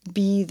to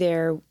be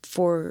there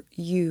for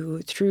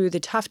you through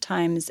the tough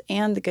times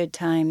and the good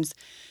times,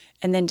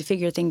 and then to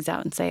figure things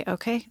out and say,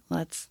 okay,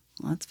 let's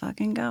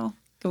fucking go.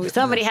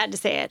 Somebody had to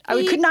say it.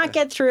 We could not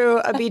get through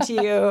a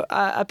BTU,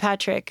 a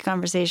Patrick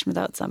conversation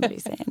without somebody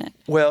saying it.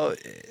 Well,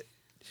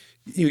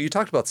 you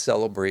talked about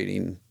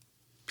celebrating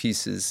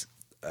pieces.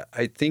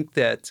 I think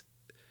that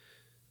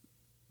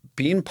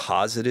being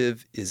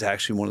positive is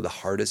actually one of the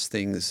hardest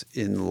things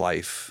in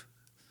life.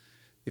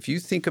 If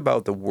you think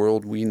about the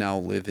world we now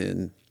live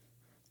in,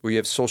 where you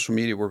have social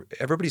media, where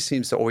everybody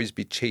seems to always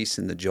be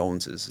chasing the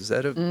Joneses. Is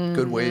that a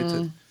good way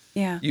to...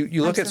 Yeah,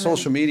 you look at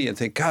social media and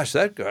think, gosh,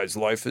 that guy's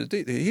life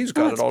he's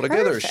got it all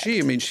together.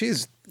 Perfect.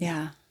 She's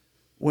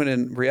when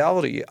in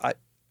reality,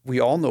 we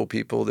all know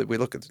people that we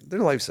look at, their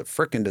life's a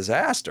freaking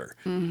disaster.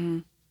 Mm-hmm.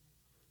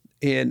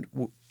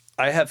 And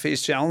I have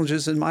faced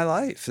challenges in my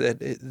life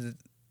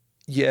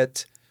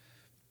yet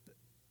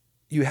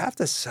you have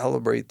to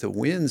celebrate the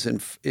wins,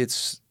 and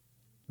it's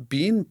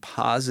being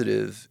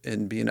positive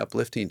and being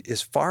uplifting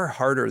is far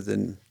harder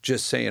than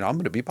just saying, I'm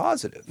going to be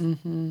positive.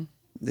 Mm-hmm.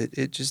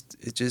 It just.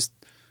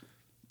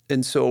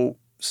 And so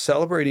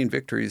celebrating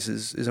victories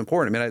is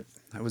important.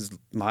 I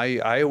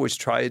mean, I always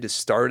try to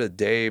start a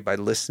day by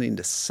listening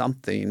to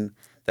something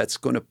that's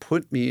going to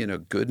put me in a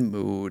good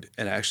mood.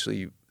 And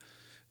actually,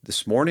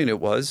 this morning it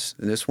was,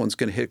 and this one's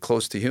going to hit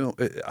close to you.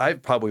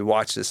 I've probably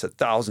watched this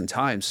 1,000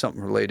 times,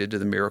 something related to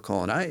the Miracle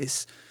on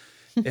Ice.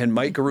 And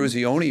Mike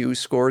Eruzione, who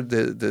scored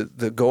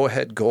the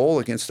go-ahead goal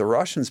against the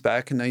Russians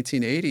back in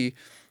 1980,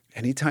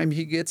 anytime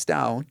he gets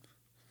down,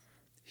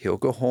 he'll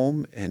go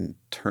home and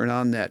turn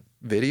on that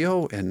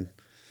video, and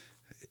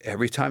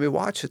every time he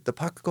watch it, the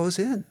puck goes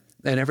in.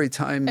 And every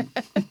time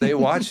they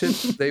watch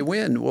it, they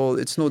win. Well,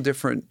 it's no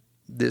different.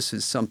 This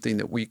is something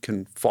that we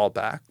can fall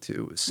back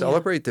to.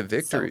 Celebrate the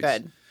victories. So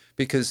good.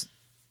 Because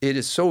it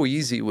is so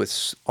easy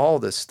with all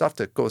this stuff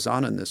that goes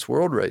on in this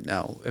world right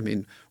now. I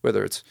mean,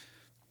 whether it's,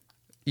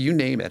 you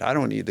name it, I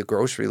don't need the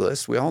grocery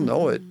list. We all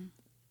know it.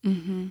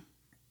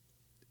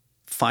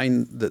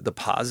 Find the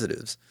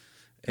positives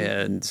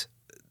and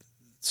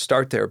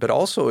start there, but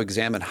also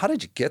examine, how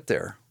did you get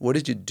there? What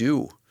did you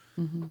do?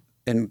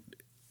 And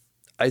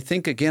I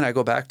think, again, I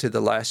go back to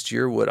the last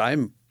year,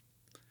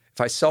 if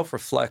I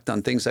self-reflect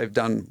on things I've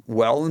done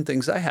well and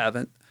things I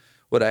haven't,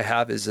 what I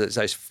have is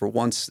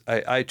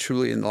I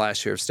truly in the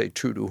last year have stayed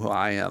true to who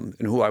I am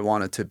and who I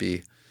wanted to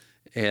be.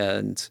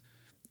 And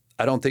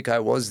I don't think I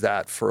was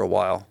that for a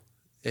while.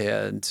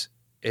 And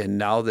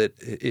now that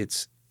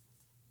it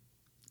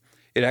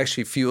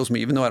actually fuels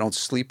me, even though I don't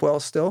sleep well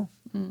still,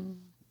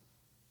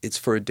 it's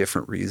for a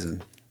different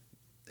reason.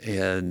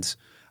 And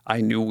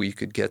I knew we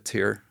could get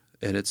here,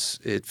 and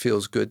it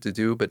feels good to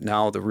do, but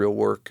now the real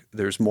work,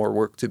 there's more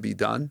work to be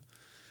done.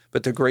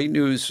 But the great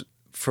news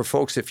for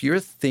folks, if you're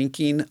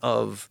thinking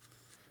of,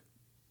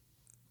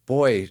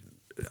 boy,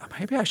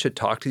 maybe I should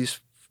talk to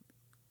these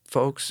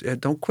folks,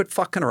 don't quit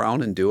fucking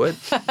around and do it.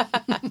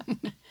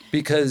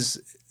 Because,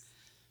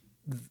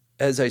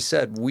 as I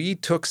said, we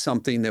took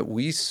something that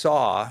we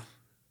saw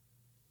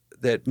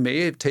that may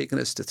have taken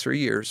us to 3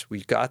 years.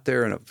 We got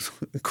there in an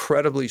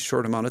incredibly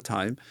short amount of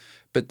time.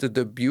 But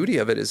the beauty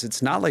of it is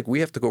it's not like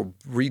we have to go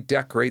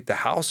redecorate the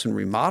house and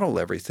remodel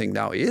everything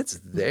now. It's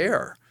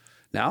there.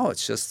 Now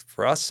it's just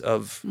for us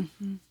of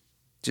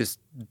just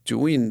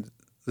doing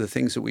the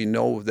things that we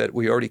know that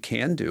we already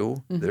can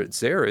do. It's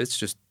there. It's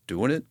just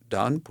doing it,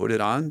 done, put it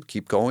on,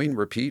 keep going,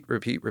 repeat,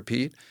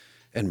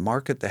 and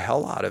market the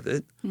hell out of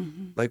it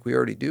like we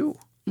already do.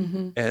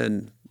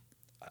 And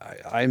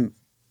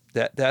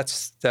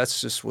that's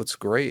just what's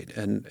great.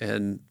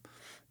 And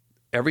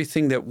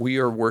everything that we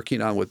are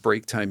working on with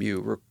Break Time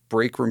U,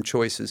 Break Room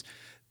Choices,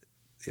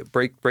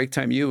 Break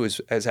Time U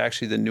is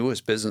actually the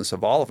newest business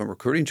of all of them.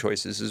 Recruiting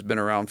Choices has been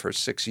around for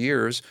 6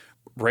 years.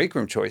 Break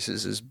Room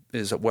Choices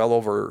is well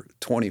over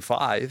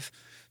 25.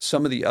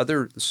 Some of the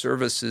other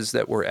services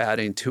that we're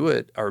adding to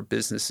it are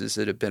businesses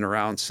that have been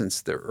around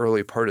since the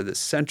early part of this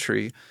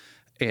century.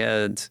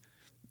 And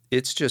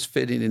it's just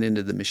fitting it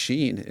into the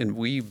machine. And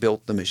we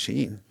built the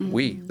machine.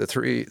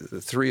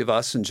 The three of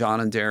us and John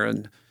and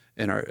Darren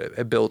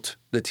and built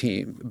the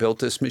team, built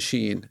this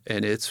machine,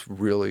 and it's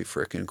really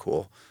freaking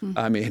cool.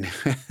 I mean,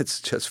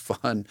 it's just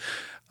fun.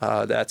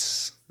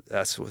 That's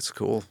what's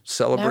cool.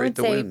 Celebrate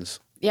the wins.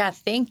 Yeah,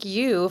 thank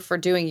you for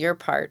doing your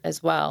part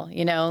as well.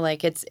 You know,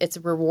 like it's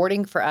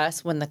rewarding for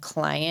us when the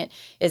client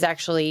is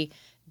actually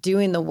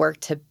doing the work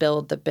to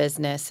build the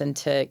business and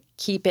to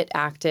keep it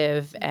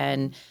active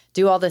and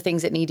do all the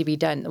things that need to be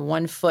done, the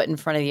one foot in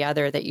front of the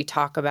other that you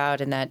talk about,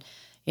 and that,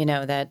 you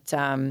know, that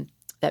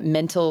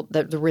mental,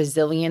 the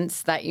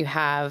resilience that you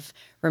have,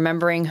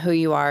 remembering who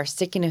you are,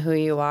 sticking to who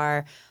you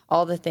are,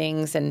 all the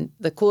things. And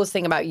the coolest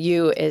thing about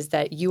you is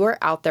that you are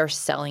out there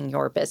selling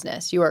your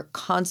business. You are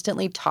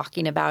constantly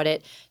talking about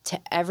it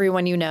to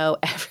everyone you know,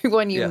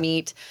 everyone you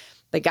meet,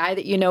 the guy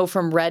that you know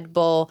from Red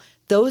Bull.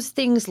 Those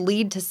things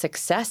lead to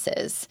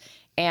successes.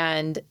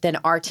 And then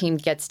our team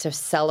gets to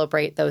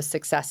celebrate those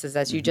successes,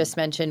 as you just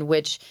mentioned,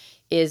 which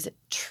is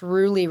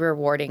truly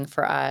rewarding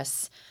for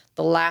us.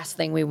 The last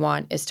thing we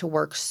want is to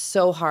work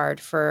so hard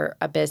for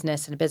a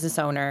business and a business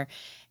owner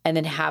and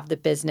then have the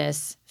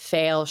business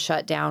fail,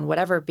 shut down,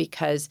 whatever,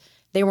 because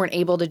they weren't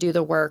able to do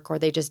the work, or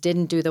they just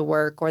didn't do the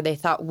work, or they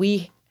thought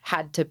we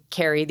had to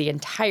carry the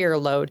entire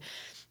load.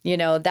 You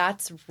know,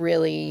 that's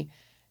really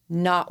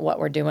not what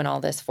we're doing all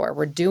this for.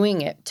 We're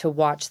doing it to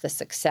watch the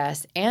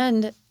success.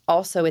 And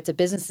also, it's a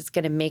business that's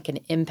going to make an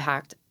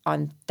impact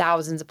on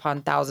thousands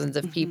upon thousands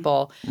of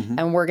people.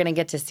 And we're going to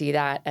get to see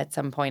that at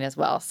some point as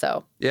well.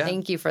 So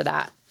thank you for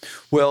that.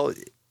 Well,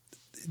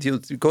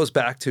 it goes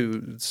back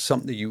to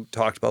something that you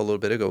talked about a little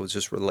bit ago, was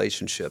just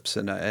relationships.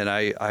 And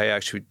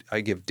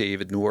I give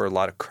David Noor a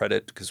lot of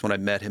credit, because when I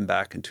met him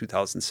back in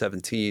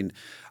 2017,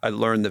 I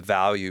learned the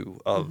value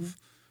of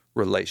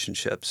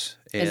relationships.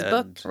 His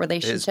book,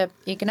 Relationship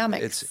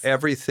Economics. It's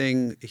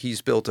everything.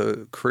 He's built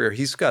a career.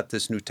 He's got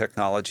this new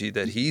technology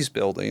that he's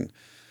building.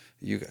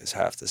 You guys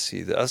have to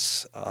see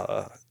this.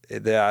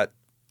 That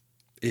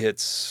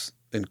it's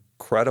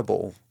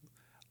incredible.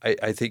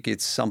 I think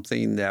it's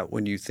something that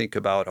when you think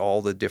about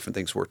all the different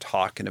things we're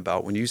talking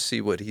about, when you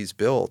see what he's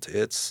built,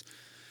 it's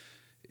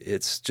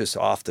just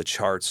off the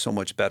charts, so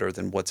much better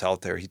than what's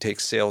out there. He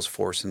takes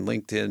Salesforce and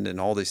LinkedIn and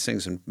all these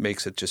things and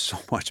makes it just so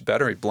much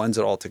better. He blends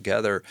it all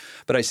together.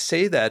 But I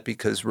say that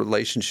because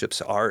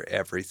relationships are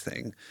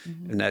everything.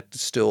 And that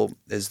still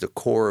is the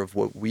core of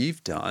what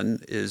we've done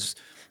is,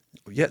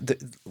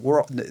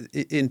 we're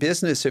in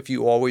business. If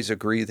you always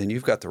agree, then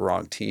you've got the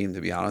wrong team, to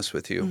be honest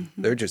with you.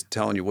 They're just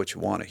telling you what you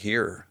want to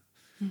hear.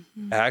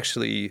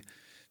 Actually,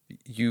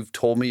 you've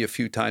told me a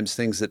few times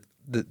things that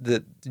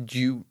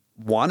you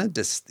wanted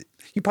to,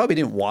 you probably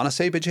didn't want to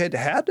say, but you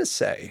had to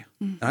say.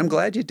 And I'm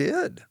glad you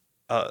did.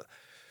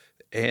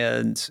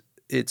 And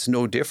it's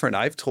no different.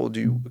 I've told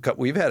you,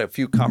 we've had a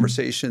few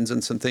conversations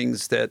and some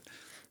things that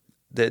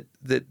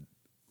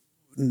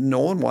no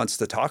one wants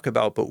to talk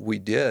about, but we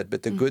did.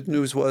 But the good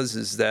news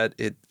is that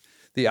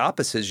the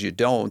opposite is you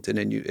don't, and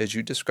then as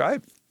you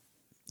described,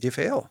 you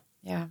fail.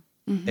 Yeah.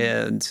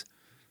 And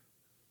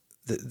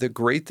the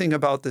great thing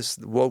about this,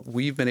 what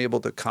we've been able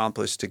to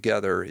accomplish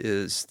together,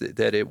 is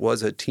that it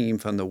was a team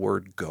from the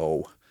word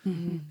go.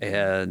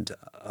 And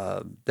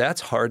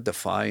that's hard to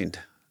find.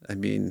 I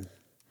mean,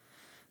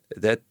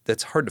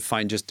 that's hard to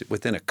find just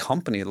within a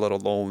company, let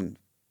alone,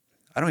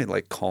 I don't even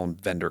like calling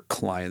vendor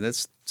client.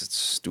 That's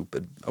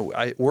stupid.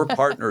 We're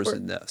partners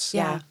in this.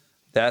 Yeah.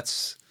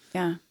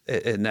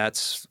 And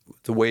that's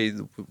the way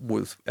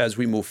as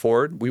we move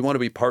forward, we want to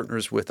be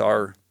partners with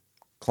our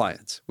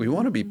clients. We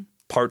want to be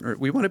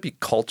we want to be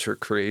culture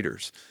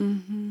creators.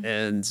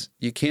 And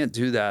you can't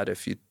do that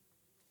if you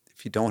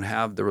don't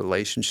have the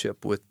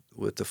relationship with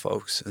the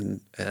folks,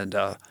 and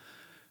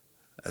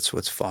that's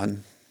what's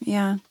fun.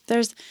 Yeah.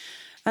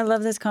 I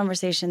love this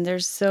conversation.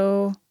 There's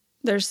so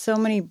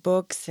many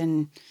books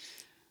and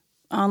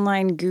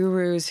online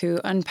gurus who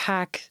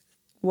unpack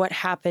what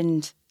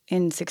happened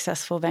in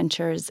successful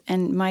ventures.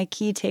 And my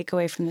key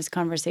takeaway from this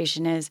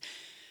conversation is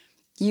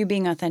you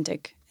being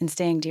authentic and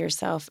staying to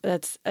yourself.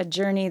 That's a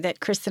journey that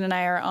Kristen and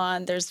I are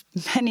on. There's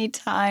many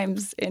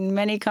times in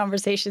many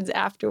conversations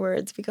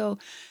afterwards, we go,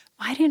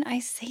 why didn't I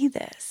say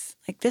this?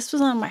 Like, this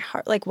was on my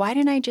heart. Like, why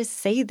didn't I just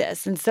say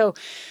this? And so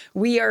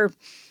we are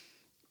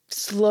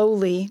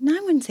slowly, no,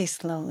 I wouldn't say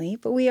slowly,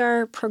 but we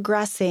are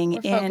progressing.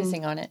 We're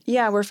focusing on it.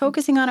 Yeah, we're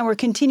focusing on it. We're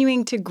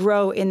continuing to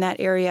grow in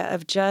that area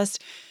of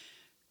just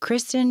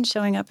Kristen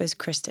showing up as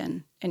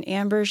Kristen and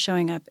Amber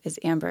showing up as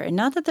Amber. And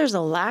not that there's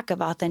a lack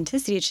of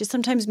authenticity. It's just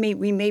sometimes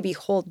we maybe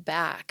hold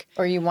back.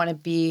 Or you want to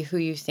be who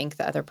you think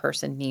the other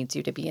person needs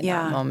you to be in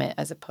that moment,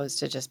 as opposed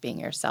to just being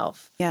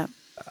yourself. Yeah.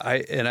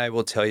 I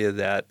will tell you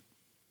that,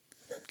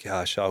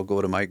 gosh, I'll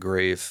go to my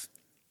grave.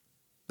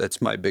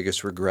 That's my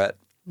biggest regret.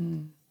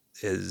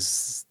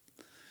 Is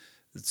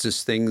it's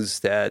just things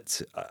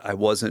that I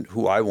wasn't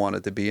who I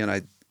wanted to be,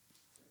 and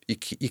you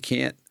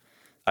can't.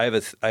 I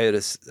had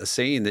a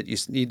saying that you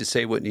need to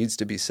say what needs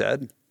to be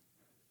said.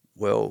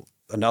 Well,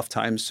 enough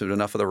times to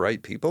enough of the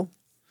right people,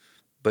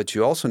 but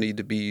you also need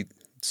to be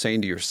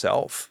saying to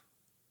yourself,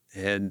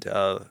 and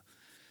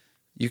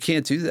you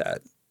can't do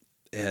that.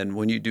 And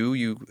when you do,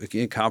 you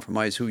again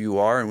compromise who you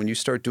are, and when you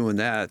start doing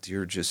that,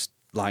 you're just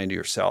lying to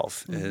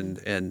yourself.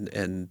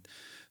 And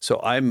so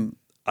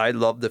I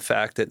love the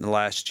fact that in the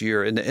last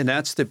year, and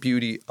that's the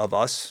beauty of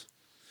us.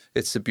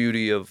 It's the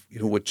beauty of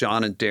with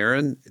John and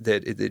Darren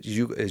that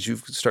you, as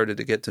you've started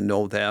to get to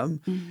know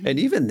them, and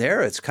even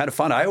there, it's kind of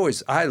fun.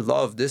 I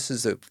love this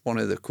is one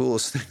of the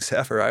coolest things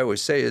ever. I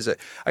always say is that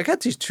I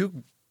got these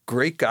two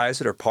great guys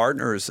that are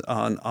partners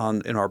in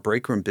our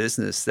break room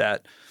business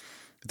that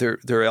they're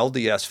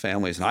LDS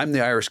families, and I'm the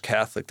Irish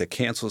Catholic that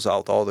cancels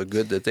out all the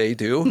good that they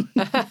do,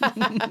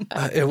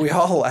 and we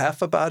all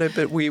laugh about it.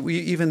 But we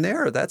even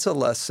there, that's a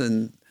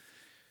lesson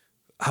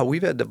how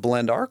we've had to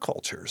blend our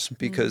cultures,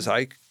 because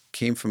I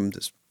came from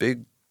this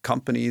big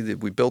company that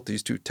we built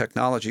these two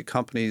technology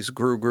companies,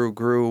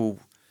 grew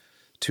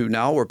to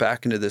now we're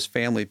back into this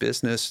family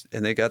business,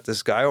 and they got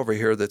this guy over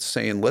here that's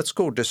saying, let's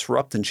go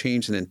disrupt and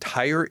change an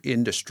entire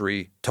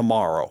industry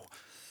tomorrow.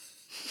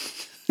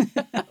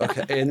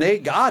 Okay, and they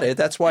got it.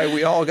 That's why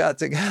we all got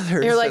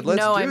together. You're like, said,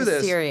 no, I'm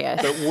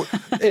serious.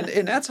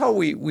 And that's how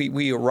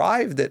we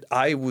arrived at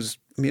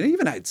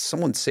even I had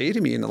someone say to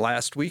me in the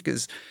last week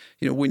is,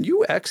 when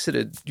you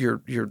exited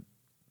your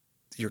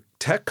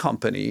tech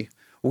company,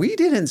 we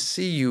didn't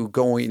see you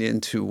going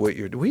into what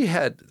we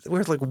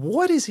were like,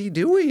 what is he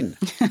doing?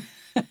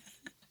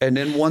 And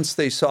then once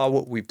they saw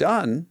what we've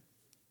done,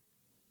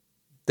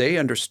 they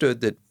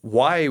understood that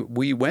why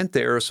we went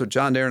there. So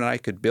John, Darren, and I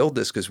could build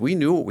this because we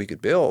knew what we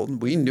could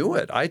build. We knew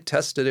it. I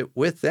tested it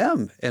with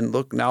them, and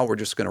look, now we're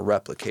just going to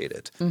replicate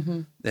it.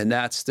 And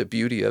that's the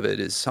beauty of it.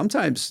 Is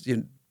sometimes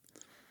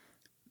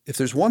if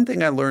there's one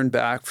thing I learned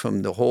back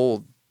from the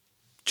whole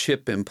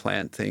chip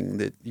implant thing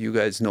that you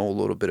guys know a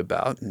little bit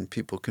about, and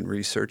people can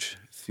research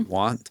if you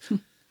want.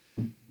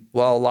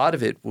 Well, a lot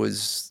of it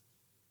was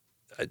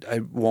I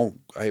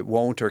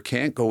won't or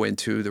can't go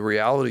into. The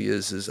reality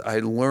is I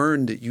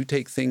learned that you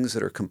take things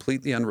that are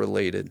completely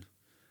unrelated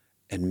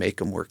and make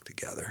them work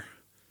together.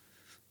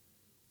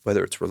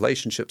 Whether it's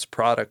relationships,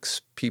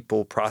 products,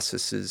 people,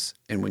 processes,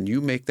 and when you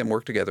make them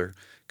work together,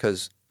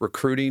 because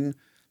recruiting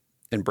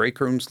and break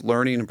rooms,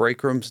 learning and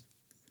break rooms,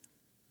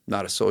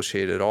 not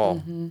associated at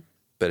all.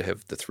 But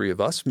have the three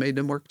of us made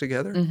them work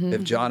together?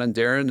 Have John and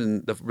Darren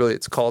and really,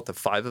 it's called the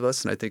five of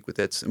us, and I think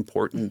that's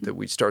important that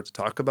we start to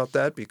talk about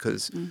that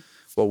because,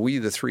 we,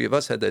 the three of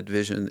us, had that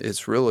vision.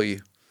 It's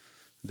really,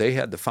 they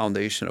had the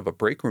foundation of a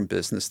break room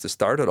business to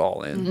start it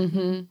all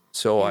in.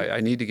 So I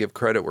need to give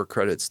credit where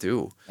credit's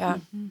due.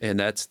 And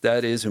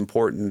that is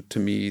important to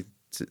me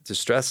to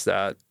stress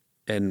that,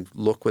 and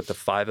look what the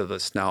five of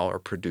us now are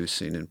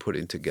producing and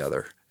putting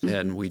together.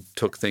 And we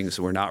took things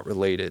that were not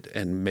related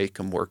and make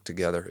them work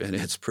together. And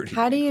it's pretty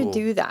How do you cool.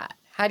 do that?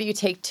 How do you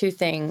take two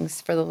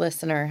things for the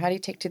listener? How do you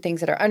take two things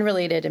that are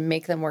unrelated and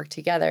make them work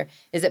together?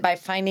 Is it by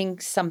finding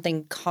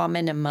something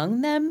common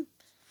among them?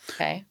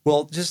 Okay.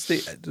 Well,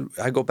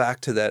 I go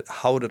back to that.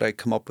 How did I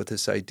come up with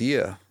this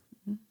idea?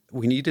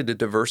 We needed to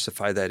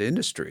diversify that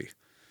industry.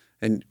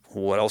 And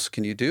what else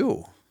can you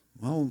do?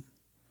 Well,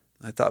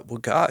 I thought, well,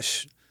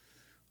 gosh,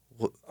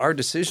 our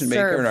decision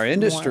maker in our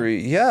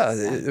industry,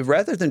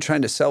 rather than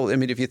trying to sell, I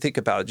mean, if you think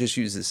about it, just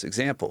use this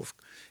example.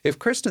 If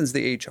Kristen's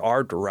the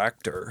HR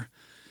director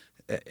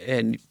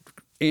and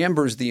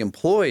Amber's the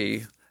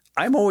employee,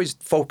 I'm always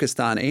focused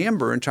on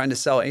Amber and trying to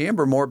sell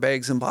Amber more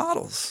bags and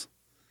bottles.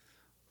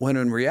 When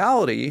in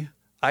reality,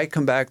 I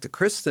come back to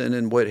Kristen,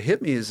 and what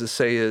hit me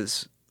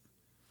is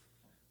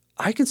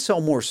I can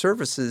sell more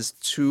services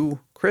to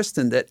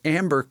Kristen that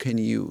Amber can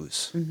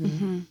use.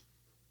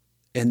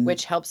 And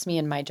which helps me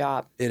in my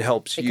job. It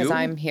helps you. Because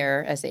I'm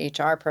here as an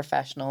HR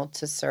professional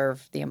to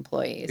serve the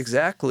employees.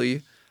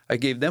 Exactly. I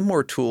gave them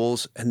more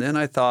tools. And then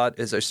I thought,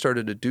 as I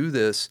started to do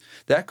this,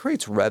 that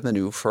creates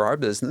revenue for our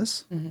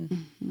business.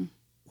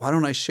 Why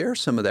don't I share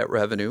some of that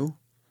revenue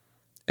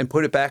and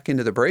put it back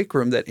into the break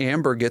room that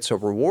Amber gets a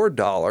reward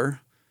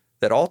dollar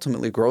that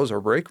ultimately grows our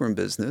break room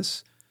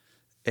business,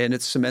 and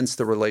it cements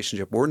the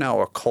relationship. We're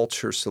now a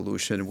culture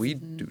solution. We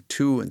do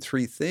 2 and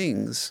 3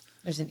 things.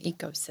 There's an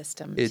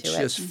ecosystem to it. It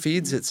just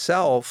feeds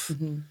itself,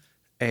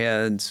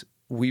 and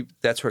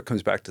that's where it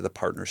comes back to the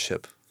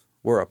partnership.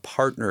 We're a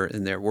partner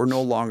in there. We're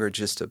no longer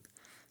just a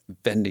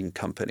vending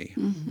company.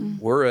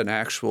 We're an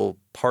actual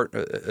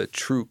partner, a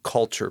true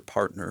culture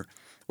partner.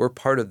 We're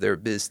part of their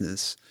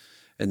business,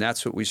 and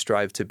that's what we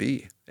strive to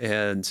be.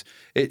 And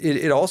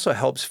it also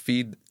helps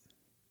feed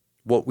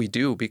what we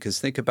do, because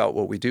think about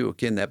what we do.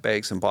 Again, that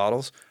bags and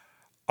bottles.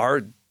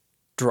 Our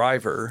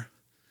driver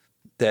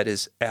that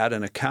is at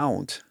an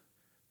account,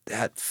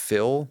 that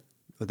fill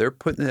they're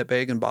putting that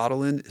bag and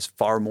bottle in is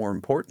far more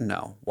important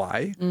now.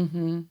 Why?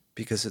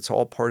 Because it's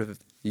all part of,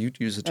 you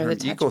use the term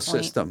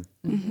ecosystem.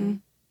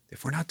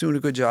 If we're not doing a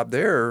good job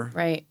there,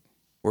 right?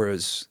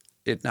 Whereas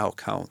it now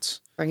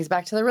counts. Brings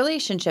back to the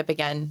relationship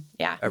again.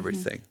 Yeah.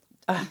 Everything.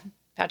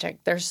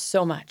 Patrick, there's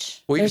so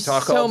much. We could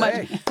talk all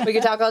day. We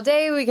could talk all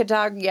day. We could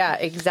talk. Yeah,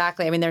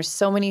 exactly. I mean, there's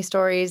so many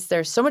stories.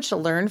 There's so much to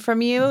learn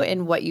from you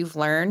in what you've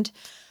learned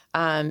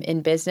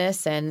in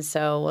business. And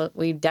so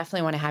we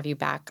definitely want to have you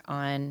back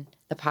on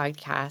the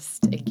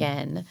podcast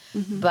again.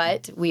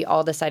 But we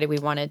all decided we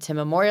wanted to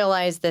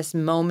memorialize this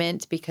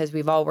moment because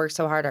we've all worked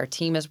so hard. Our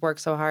team has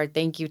worked so hard.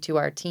 Thank you to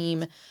our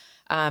team.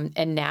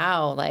 And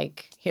now,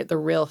 like, here, the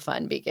real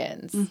fun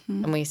begins.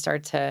 And we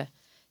start to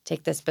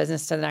take this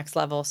business to the next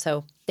level.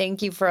 So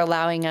thank you for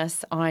allowing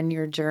us on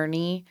your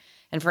journey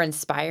and for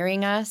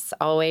inspiring us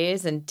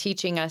always and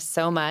teaching us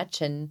so much.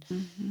 And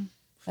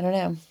I don't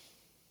know.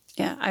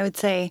 Yeah, I would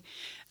say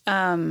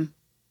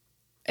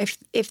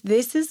if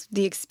this is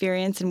the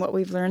experience and what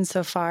we've learned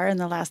so far in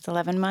the last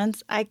 11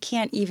 months, I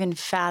can't even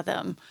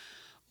fathom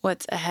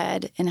what's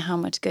ahead and how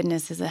much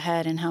goodness is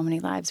ahead and how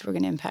many lives we're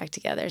going to impact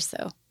together.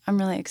 So I'm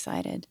really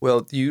excited.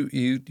 Well,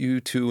 you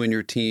two and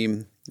your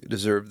team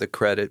deserve the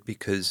credit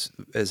because,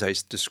 as I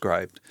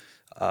described,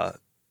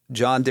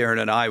 John,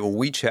 Darren, and I, when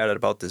we chatted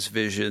about this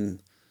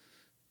vision,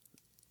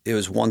 it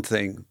was one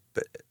thing.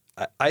 But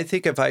I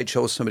think if I had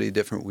chose somebody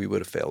different, we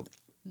would have failed.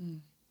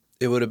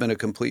 It would have been a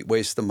complete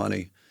waste of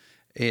money.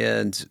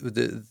 And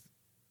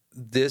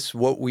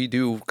what we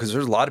do, because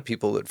there's a lot of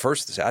people at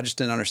first that say, I just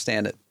didn't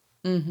understand it.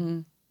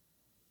 And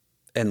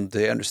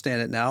they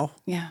understand it now?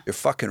 Yeah. You're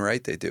fucking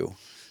right, they do.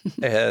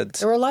 And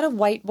there were a lot of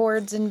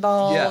whiteboards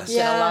involved and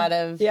a lot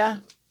of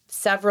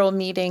several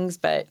meetings,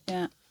 but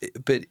there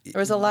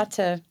was a lot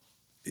to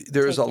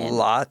There's a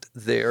lot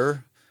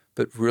there,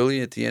 but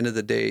really at the end of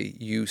the day,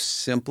 you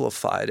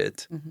simplified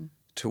it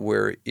to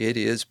where it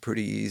is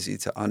pretty easy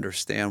to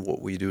understand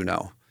what we do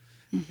now.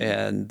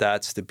 And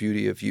that's the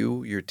beauty of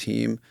you, your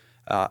team.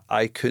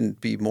 I couldn't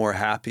be more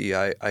happy.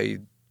 I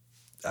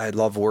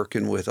love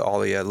working with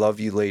Ollie. I love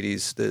you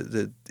ladies.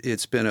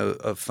 It's been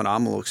a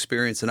phenomenal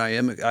experience, and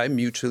I'm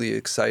mutually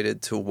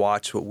excited to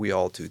watch what we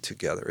all do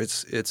together.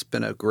 It's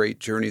been a great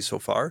journey so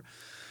far,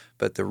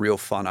 but the real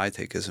fun, I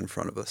think, is in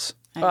front of us.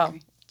 Well,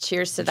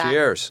 cheers to that.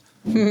 Cheers.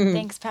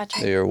 Thanks,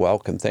 Patrick. You're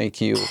welcome.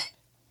 Thank you.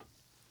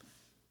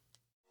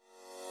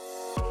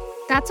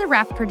 That's a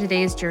wrap for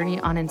today's journey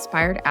on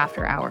Inspired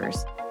After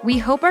Hours. We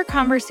hope our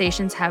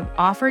conversations have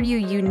offered you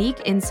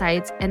unique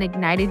insights and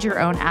ignited your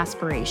own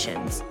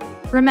aspirations.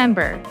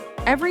 Remember,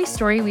 every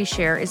story we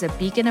share is a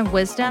beacon of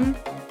wisdom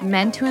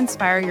meant to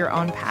inspire your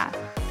own path.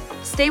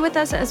 Stay with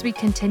us as we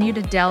continue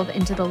to delve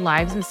into the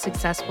lives of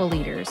successful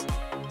leaders.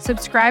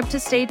 Subscribe to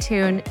stay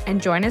tuned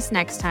and join us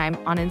next time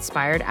on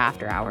Inspired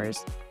After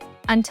Hours.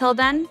 Until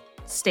then,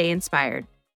 stay inspired.